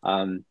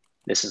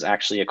 this is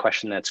actually a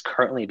question that's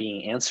currently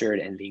being answered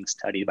and being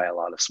studied by a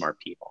lot of smart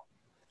people.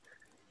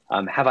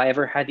 Have I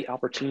ever had the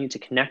opportunity to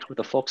connect with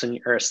the folks in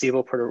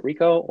Arecibo, Puerto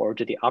Rico, or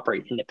do they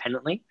operate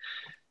independently?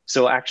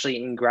 So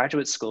actually in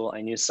graduate school,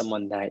 I knew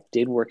someone that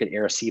did work at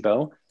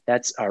Arecibo.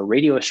 That's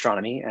radio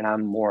astronomy, and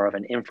I'm more of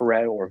an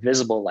infrared or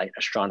visible light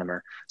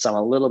astronomer. So I'm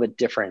a little bit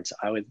different.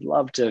 I would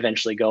love to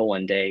eventually go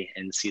one day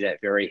and see that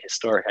very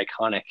historic,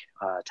 iconic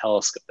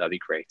telescope. That'd be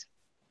great.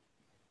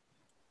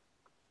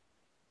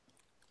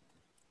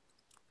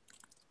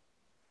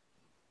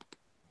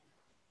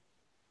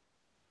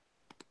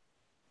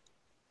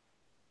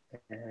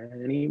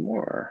 Any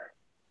more?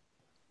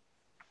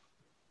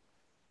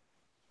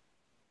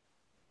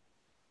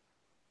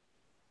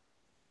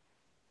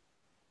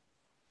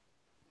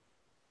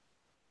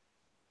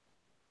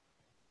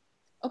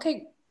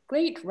 Okay,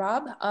 great,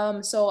 Rob.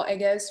 So I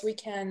guess we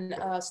can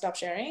stop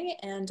sharing,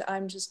 and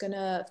I'm just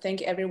gonna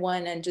thank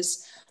everyone and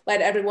just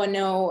let everyone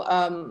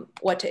know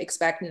what to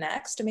expect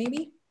next,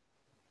 maybe.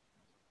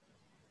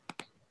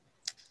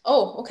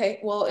 Oh, okay,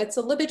 well, it's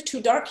a little bit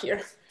too dark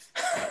here.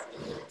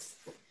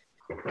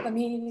 Let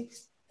me,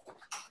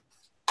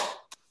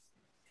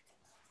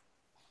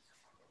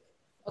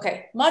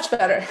 okay, much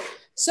better.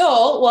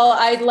 So, well,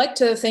 I'd like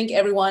to thank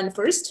everyone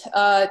first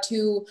for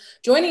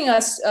joining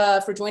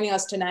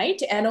us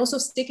tonight and also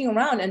sticking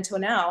around until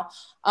now.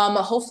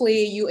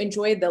 Hopefully you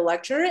enjoyed the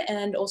lecture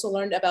and also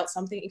learned about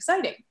something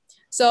exciting.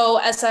 So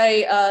as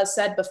I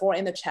said before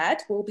in the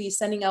chat, we'll be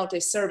sending out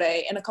a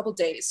survey in a couple of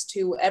days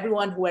to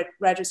everyone who had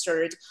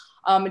registered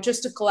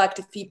just to collect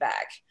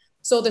feedback.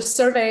 So the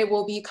survey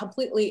will be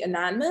completely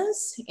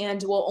anonymous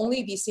and we'll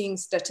only be seeing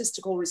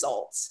statistical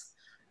results.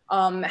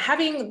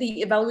 having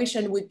the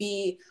evaluation would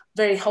be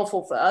very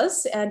helpful for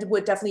us and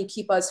would definitely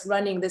keep us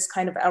running this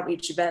kind of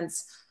outreach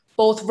events,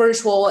 both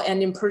virtual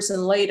and in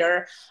person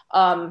later,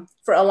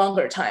 for a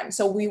longer time.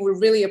 So we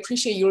would really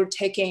appreciate you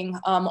taking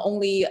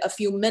only a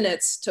few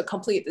minutes to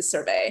complete the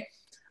survey.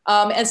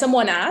 And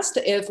someone asked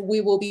if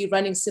we will be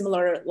running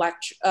similar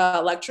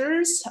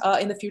lectures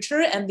in the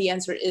future, and the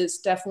answer is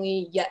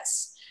definitely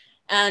yes.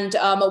 And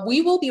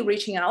we will be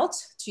reaching out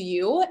to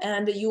you,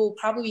 and you will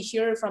probably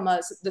hear from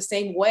us the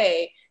same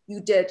way you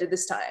did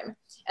this time.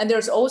 And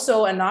there's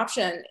also an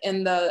option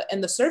in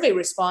the survey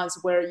response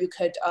where you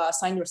could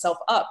sign yourself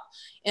up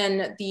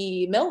in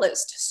the mail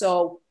list.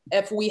 So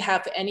if we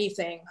have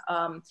anything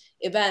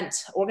event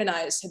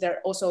organized,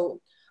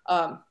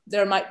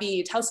 there might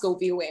be telescope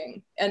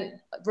viewing and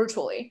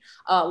virtually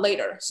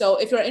later. So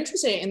if you're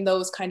interested in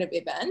those kind of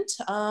event,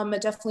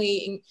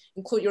 definitely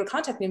include your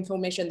contact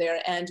information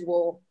there and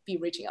we'll be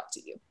reaching out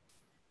to you.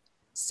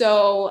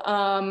 So,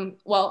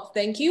 well,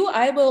 thank you.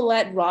 I will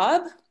let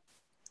Rob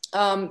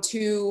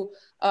to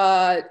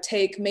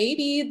take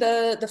maybe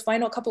the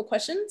final couple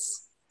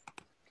questions.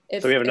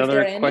 So we have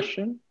another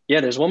question. Yeah,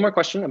 there's one more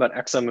question about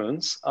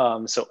exomoons.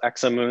 So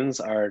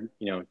exomoons are,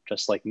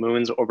 just like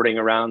moons orbiting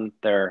around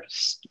their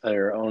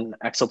own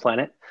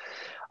exoplanet.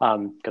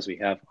 Because we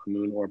have a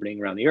moon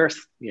orbiting around the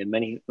Earth. We have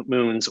many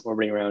moons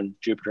orbiting around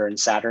Jupiter and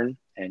Saturn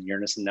and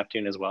Uranus and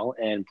Neptune as well,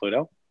 and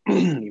Pluto,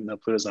 even though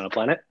Pluto's not a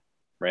planet,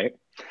 right?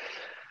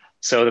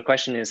 So the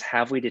question is,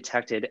 have we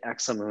detected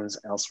exomoons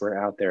elsewhere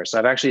out there? So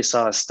I've actually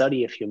saw a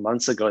study a few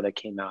months ago that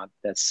came out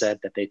that said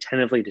that they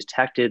tentatively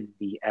detected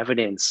the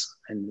evidence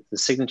and the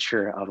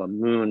signature of a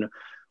moon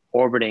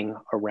orbiting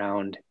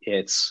around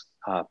its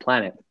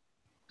planet.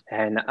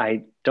 And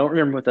I don't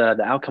remember what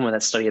the outcome of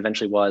that study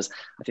eventually was.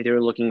 I think they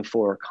were looking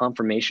for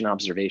confirmation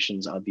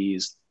observations of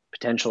these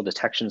potential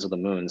detections of the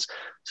moons.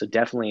 So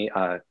definitely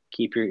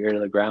keep your ear to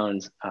the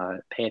ground,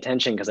 pay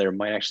attention, because there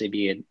might actually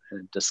be a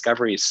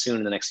discovery soon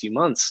in the next few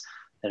months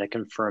that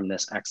confirm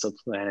this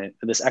exoplanet,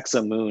 this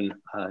exomoon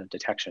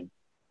detection.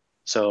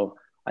 So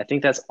I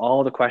think that's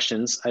all the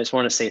questions. I just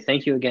want to say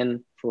thank you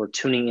again for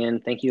tuning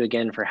in. Thank you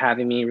again for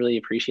having me. Really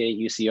appreciate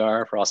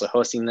UCR for also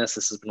hosting this.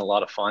 This has been a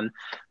lot of fun.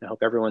 I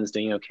hope everyone's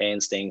doing okay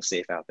and staying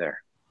safe out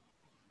there.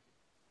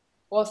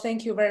 Well,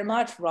 thank you very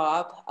much,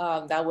 Rob.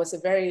 That was a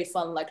very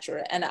fun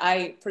lecture, and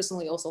I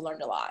personally also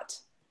learned a lot.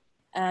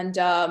 And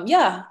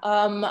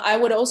I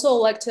would also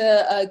like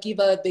to give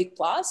a big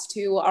applause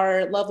to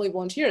our lovely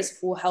volunteers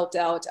who helped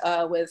out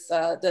with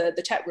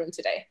the chat room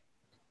today.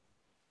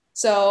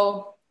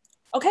 So,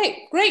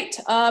 okay, great.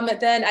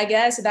 Then I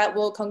guess that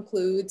will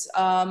conclude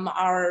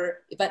our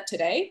event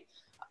today.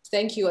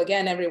 Thank you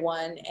again,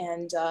 everyone,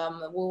 and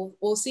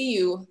we'll see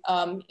you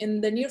in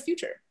the near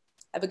future.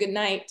 Have a good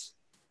night.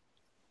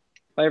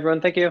 Bye,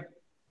 everyone. Thank you.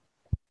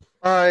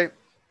 Bye.